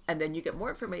 and then you get more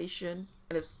information,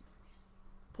 and it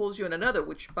pulls you in another,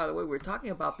 which, by the way, we're talking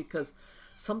about, because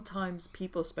sometimes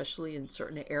people, especially in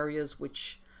certain areas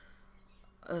which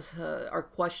are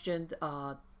questioned,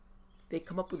 they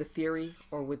come up with a theory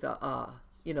or with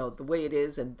the way it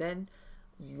is, and then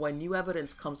when new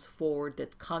evidence comes forward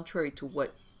that's contrary to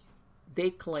what they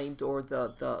claimed, or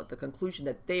the conclusion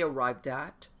that they arrived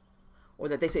at, or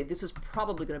that they say this is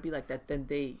probably going to be like that, then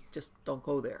they just don't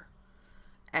go there.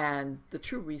 And the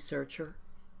true researcher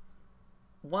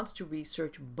wants to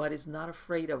research, but is not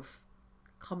afraid of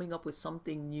coming up with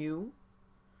something new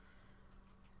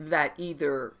that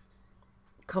either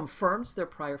confirms their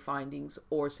prior findings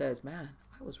or says, man,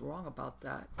 I was wrong about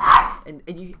that. And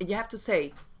you have to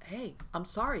say, hey, I'm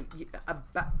sorry.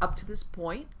 Up to this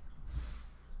point,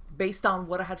 based on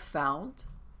what I had found,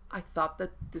 I thought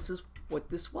that this is what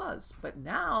this was. But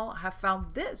now I have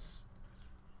found this.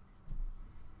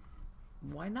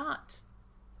 Why not?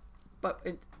 But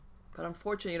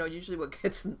unfortunately, usually what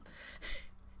gets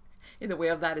in the way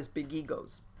of that is big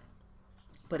egos.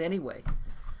 But anyway,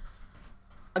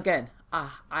 again,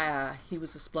 he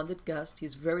was a splendid guest.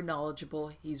 He's very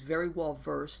knowledgeable. He's very well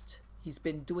versed. He's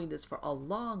been doing this for a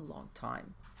long, long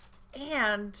time.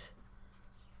 And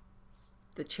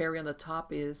the cherry on the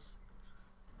top is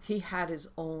he had his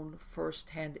own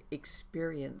firsthand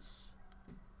experience.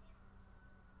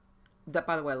 That,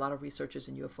 by the way, a lot of researchers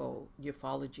in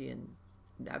ufology and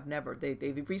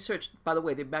they've researched, by the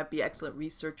way, they might be excellent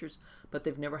researchers, but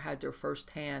they've never had their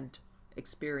firsthand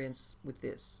experience with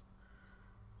this.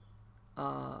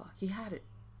 He had it.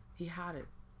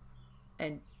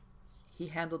 And he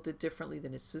handled it differently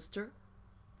than his sister.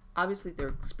 Obviously, their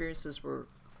experiences were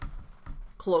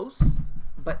close,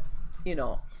 but,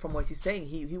 from what he's saying,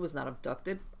 he was not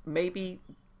abducted. Maybe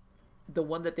the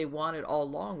one that they wanted all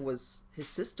along was his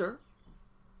sister,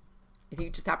 and he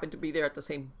just happened to be there at the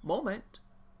same moment.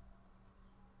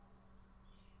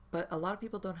 But a lot of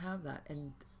people don't have that.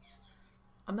 And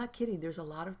I'm not kidding. There's a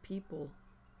lot of people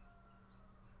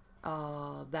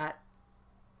that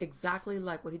exactly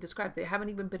like what he described. They haven't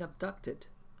even been abducted,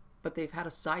 but they've had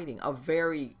a sighting, a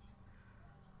very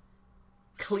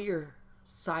clear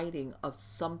sighting of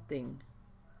something.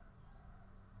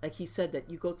 Like he said, that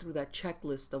you go through that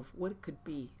checklist of what it could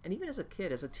be. And even as a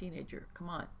kid, as a teenager, come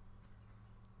on.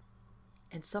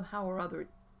 And somehow or other,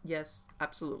 yes,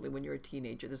 absolutely, when you're a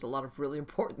teenager, there's a lot of really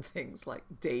important things like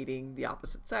dating, the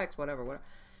opposite sex, whatever,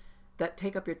 that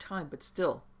take up your time. But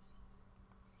still,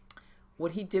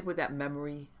 what he did with that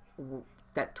memory,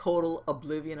 that total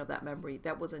oblivion of that memory,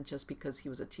 that wasn't just because he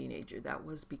was a teenager. That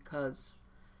was because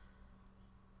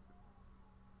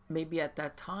maybe at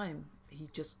that time,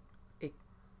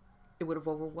 it would have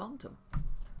overwhelmed him.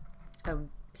 And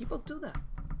people do that.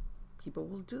 People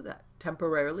will do that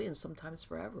temporarily and sometimes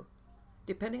forever,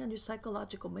 depending on your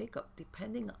psychological makeup,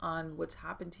 depending on what's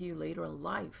happened to you later in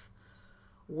life,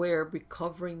 where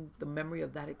recovering the memory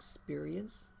of that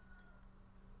experience,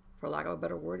 for lack of a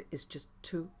better word, is just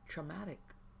too traumatic.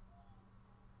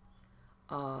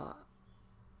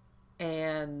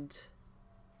 And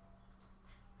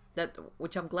that,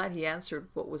 which I'm glad he answered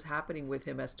what was happening with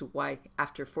him as to why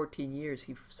after 14 years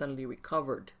he suddenly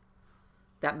recovered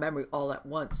that memory all at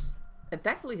once. And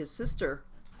thankfully his sister,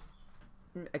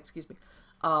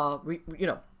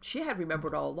 she had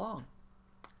remembered all along.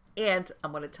 And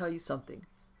I'm going to tell you something.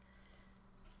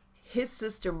 His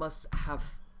sister must have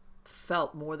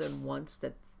felt more than once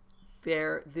that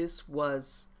this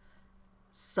was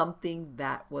something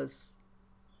that was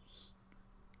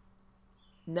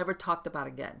never talked about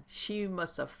again. She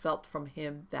must have felt from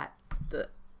him that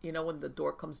when the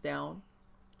door comes down,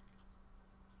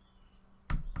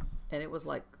 and it was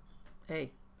like,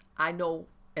 hey, I know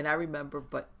and I remember,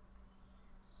 but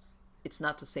it's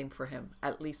not the same for him,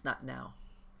 at least not now.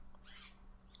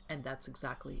 And that's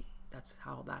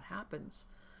how that happens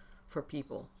for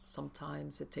people.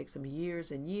 Sometimes it takes them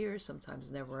years and years, sometimes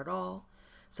never at all.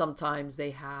 Sometimes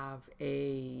they have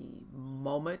a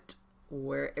moment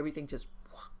where everything just,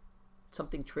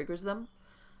 something triggers them.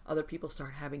 Other people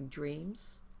start having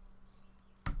dreams.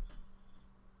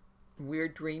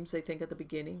 Weird dreams, they think, at the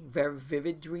beginning. Very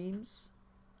vivid dreams.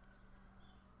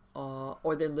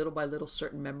 Or then little by little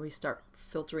certain memories start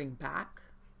filtering back.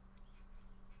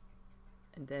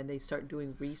 And then they start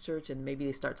doing research, and maybe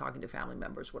they start talking to family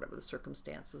members, whatever the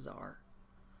circumstances are.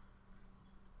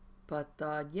 But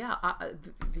our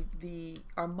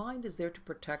mind is there to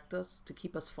protect us, to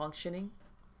keep us functioning.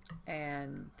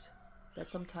 And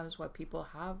that's sometimes why people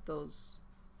have those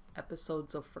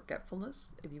episodes of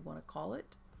forgetfulness, if you want to call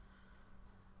it.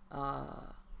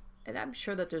 And I'm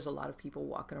sure that there's a lot of people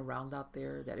walking around out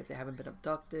there that if they haven't been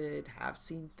abducted, have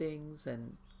seen things,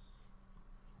 and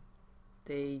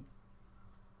they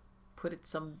put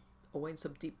it away in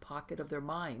some deep pocket of their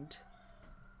mind.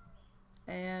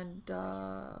 And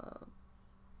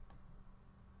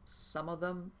some of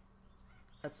them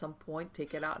at some point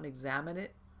take it out and examine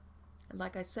it And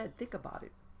like I said, think about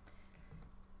it.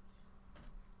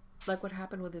 Like what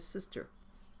happened with his sister.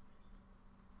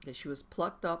 That she was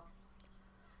plucked up,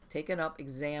 taken up,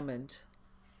 examined,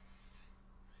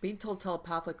 being told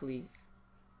telepathically,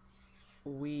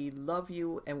 we love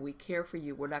you and we care for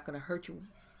you. We're not going to hurt you,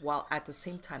 while at the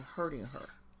same time hurting her.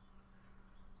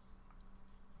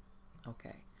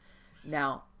 Okay.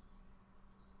 Now,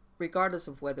 regardless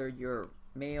of whether you're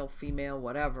male, female,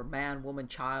 whatever, man, woman,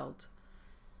 child,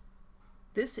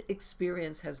 this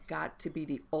experience has got to be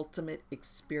the ultimate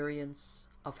experience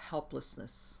of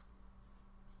helplessness,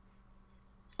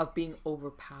 of being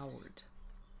overpowered,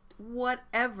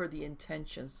 whatever the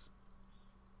intentions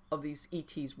of these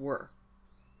ETs were.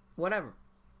 Whatever.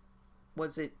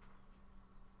 Was it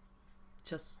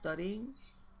just studying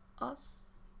us?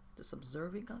 Just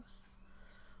observing us?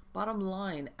 Bottom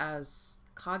line, as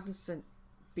cognizant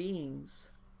beings,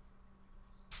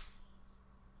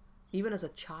 even as a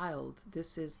child,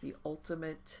 this is the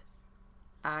ultimate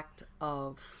act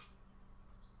of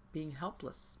being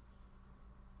helpless.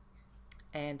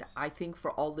 And I think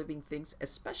for all living things,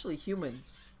 especially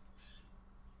humans,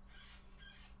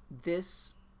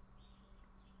 this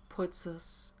puts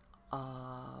us,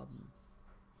 for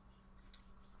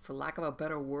lack of a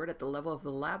better word, at the level of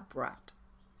the lab rat.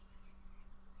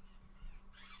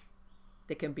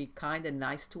 They can be kind and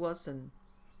nice to us and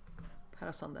pat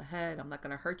us on the head. I'm not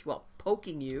going to hurt you while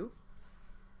poking you.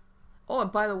 Oh,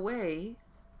 and by the way,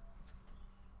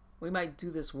 we might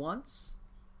do this once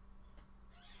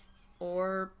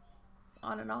or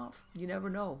on and off. You never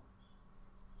know.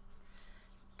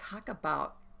 Talk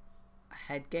about a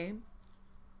head game.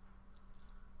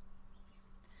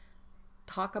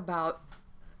 Talk about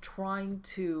trying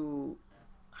to,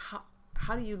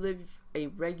 how do you live a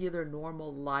regular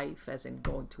normal life, as in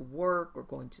going to work or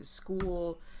going to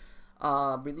school,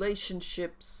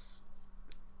 relationships,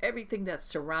 everything that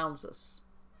surrounds us,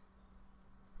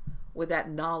 with that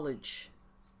knowledge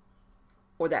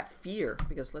or that fear,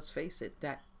 because let's face it,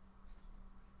 that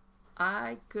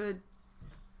I could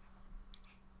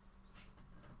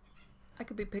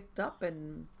be picked up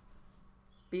and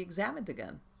be examined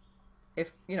again.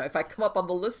 If I come up on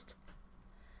the list.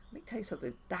 Let me tell you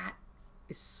something, that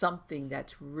is something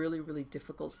that's really, really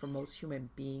difficult for most human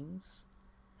beings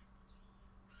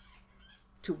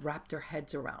to wrap their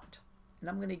heads around. And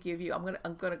I'm going to give you, I'm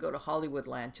going to go to Hollywood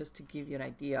land just to give you an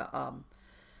idea.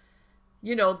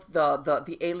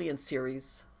 The Alien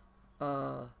series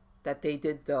that they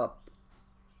did, the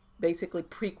basically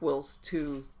prequels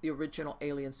to the original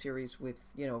Alien series with,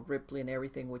 Ripley and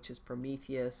everything, which is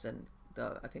Prometheus and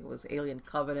I think it was Alien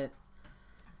Covenant.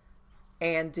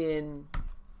 And in,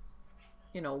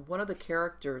 one of the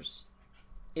characters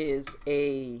is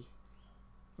a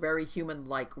very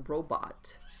human-like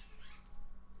robot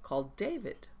called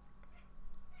David.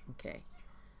 Okay.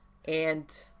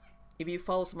 And if you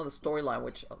follow some of the storyline,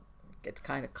 which gets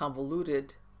kind of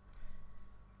convoluted,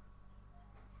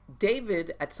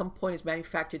 David at some point is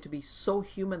manufactured to be so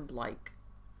human-like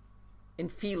in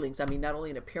feelings. I mean, not only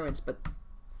in appearance, but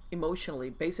emotionally.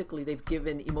 Basically, they've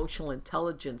given emotional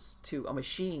intelligence to a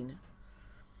machine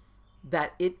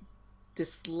that it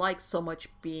dislikes so much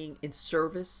being in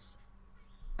service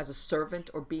as a servant,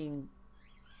 or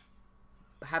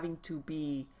having to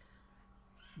be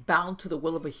bound to the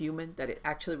will of a human, that it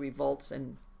actually revolts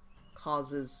and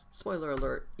causes, spoiler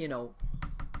alert,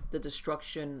 the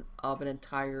destruction of an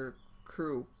entire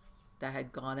crew that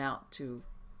had gone out to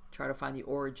try to find the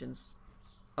origins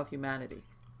of humanity.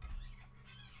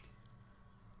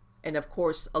 And of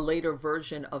course, a later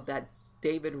version of that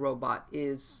David robot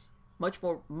is much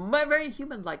more, very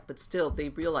human-like, but still they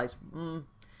realize,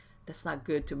 that's not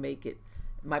good to make it.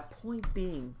 My point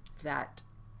being that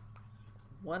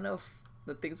one of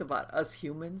the things about us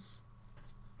humans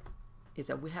is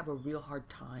that we have a real hard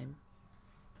time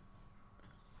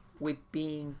with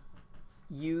being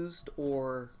used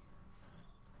or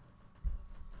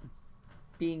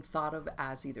being thought of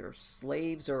as either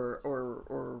slaves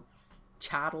or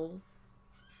chattel.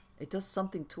 It does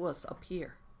something to us up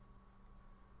here.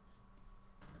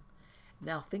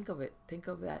 Now think of it. Think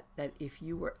of that if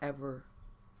you were ever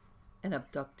an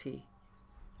abductee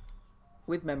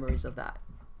with memories of that.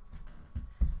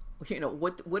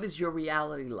 What is your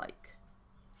reality like?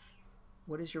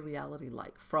 What is your reality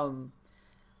like from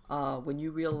when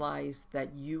you realize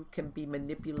that you can be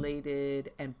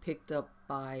manipulated and picked up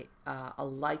by a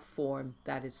life form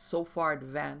that is so far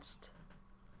advanced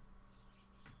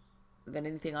than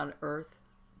anything on earth,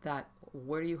 that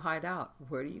where do you hide out?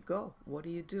 Where do you go? What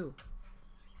do you do?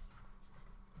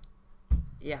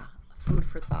 Yeah, food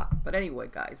for thought. But anyway,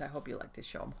 guys, I hope you like this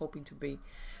show. I'm hoping to be.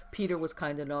 Peter was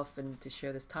kind enough and to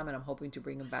share this time, and I'm hoping to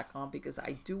bring him back on because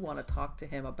I do want to talk to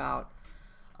him about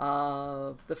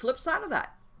the flip side of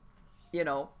that. You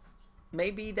know,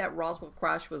 maybe that Roswell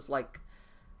crash was like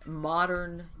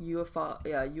modern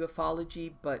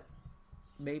ufology, but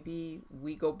maybe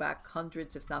we go back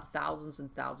hundreds, if not thousands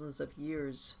and thousands of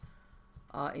years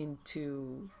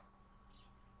into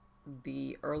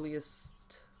the earliest,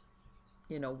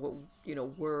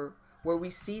 were we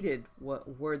seated?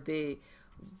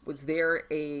 Was there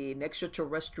an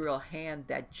extraterrestrial hand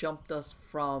that jumped us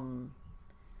from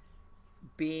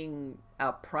being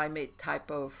a primate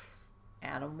type of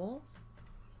animal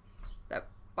that,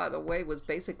 by the way, was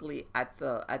basically at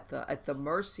the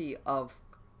mercy of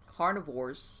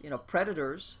carnivores,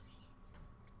 predators?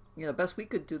 The best we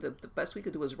could do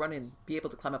was run and be able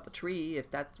to climb up a tree,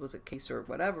 if that was the case or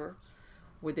whatever.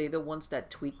 Were they the ones that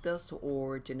tweaked us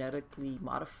or genetically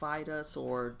modified us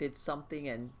or did something,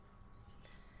 and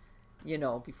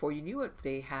before you knew it,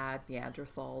 they had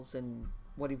Neanderthals and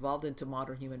what evolved into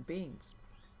modern human beings?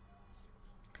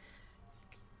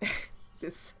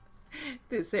 This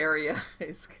area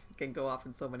can go off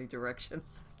in so many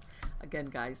directions. Again,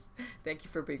 guys, thank you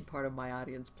for being part of my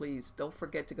audience. Please don't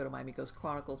forget to go to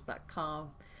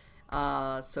MiamiGhostChronicles.com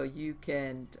so you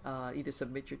can either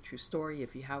submit your true story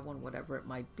if you have one, whatever it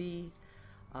might be.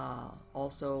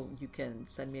 Also, you can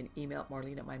send me an email at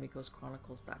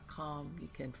marlene@MiamiGhostChronicles.com. You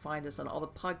can find us on all the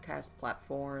podcast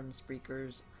platforms,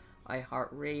 Spreakers,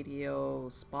 iHeartRadio,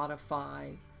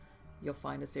 Spotify. You'll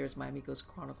find us there as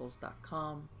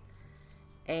MiamiGhostChronicles.com.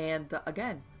 And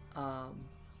again, I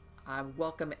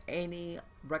welcome any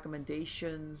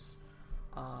recommendations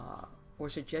or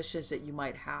suggestions that you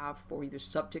might have for either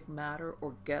subject matter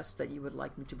or guests that you would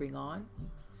like me to bring on.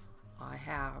 I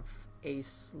have a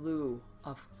slew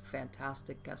of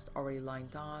fantastic guests already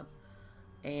lined up,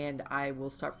 and I will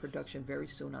start production very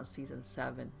soon on season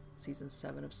 7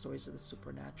 of Stories of the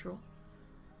Supernatural.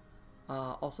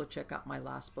 Also check out my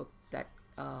last book that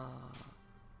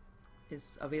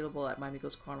is available at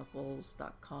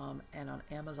MiamiGhostChronicles.com and on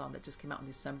Amazon, that just came out in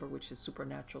December, which is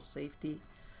Supernatural Safety,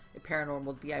 a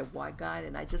paranormal DIY guide.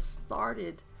 And I just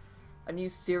started a new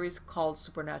series called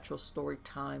Supernatural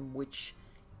Storytime, which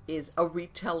is a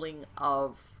retelling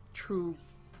of true,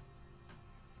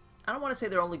 I don't want to say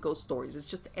they're only ghost stories. It's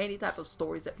just any type of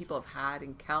stories that people have had,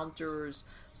 encounters,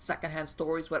 secondhand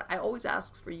stories. But I always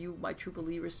ask for you, my true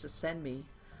believers, to send me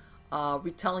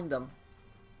retelling them.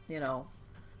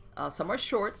 Some are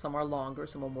short, some are longer,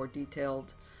 some are more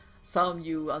detailed. Some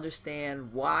you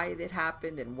understand why it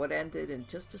happened and what ended, and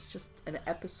it's just an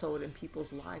episode in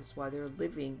people's lives while they're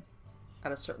living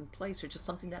at a certain place, or just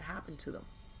something that happened to them.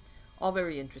 All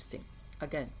very interesting.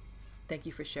 Again, thank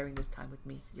you for sharing this time with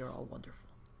me. You're all wonderful.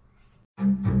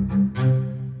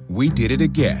 We did it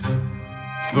again.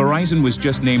 Verizon was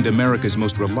just named America's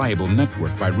most reliable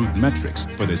network by Root Metrics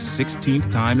for the 16th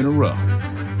time in a row,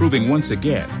 proving once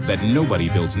again that nobody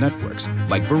builds networks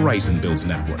like Verizon builds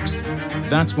networks.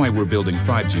 That's why we're building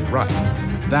 5G right.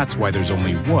 That's why there's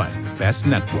only one best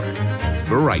network,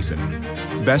 Verizon.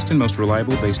 Best and most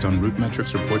reliable based on Root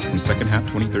Metrics reports from second half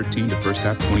 2013 to first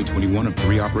half 2021 of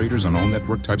 3 operators on all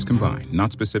network types combined,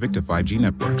 not specific to 5G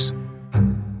networks.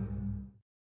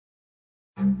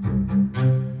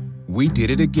 We did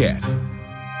it again.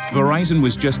 Verizon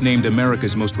was just named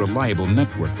America's most reliable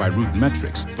network by Root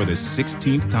Metrics for the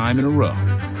 16th time in a row,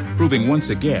 proving once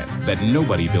again that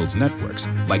nobody builds networks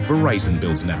like Verizon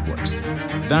builds networks.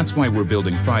 That's why we're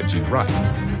building 5G right.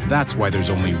 That's why there's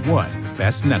only one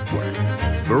best network,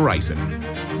 Verizon.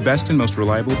 Best and most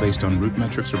reliable based on Root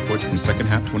Metrics reports from second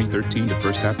half 2013 to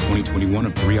first half 2021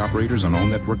 of 3 operators on all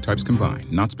network types combined,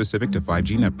 not specific to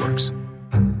 5G networks.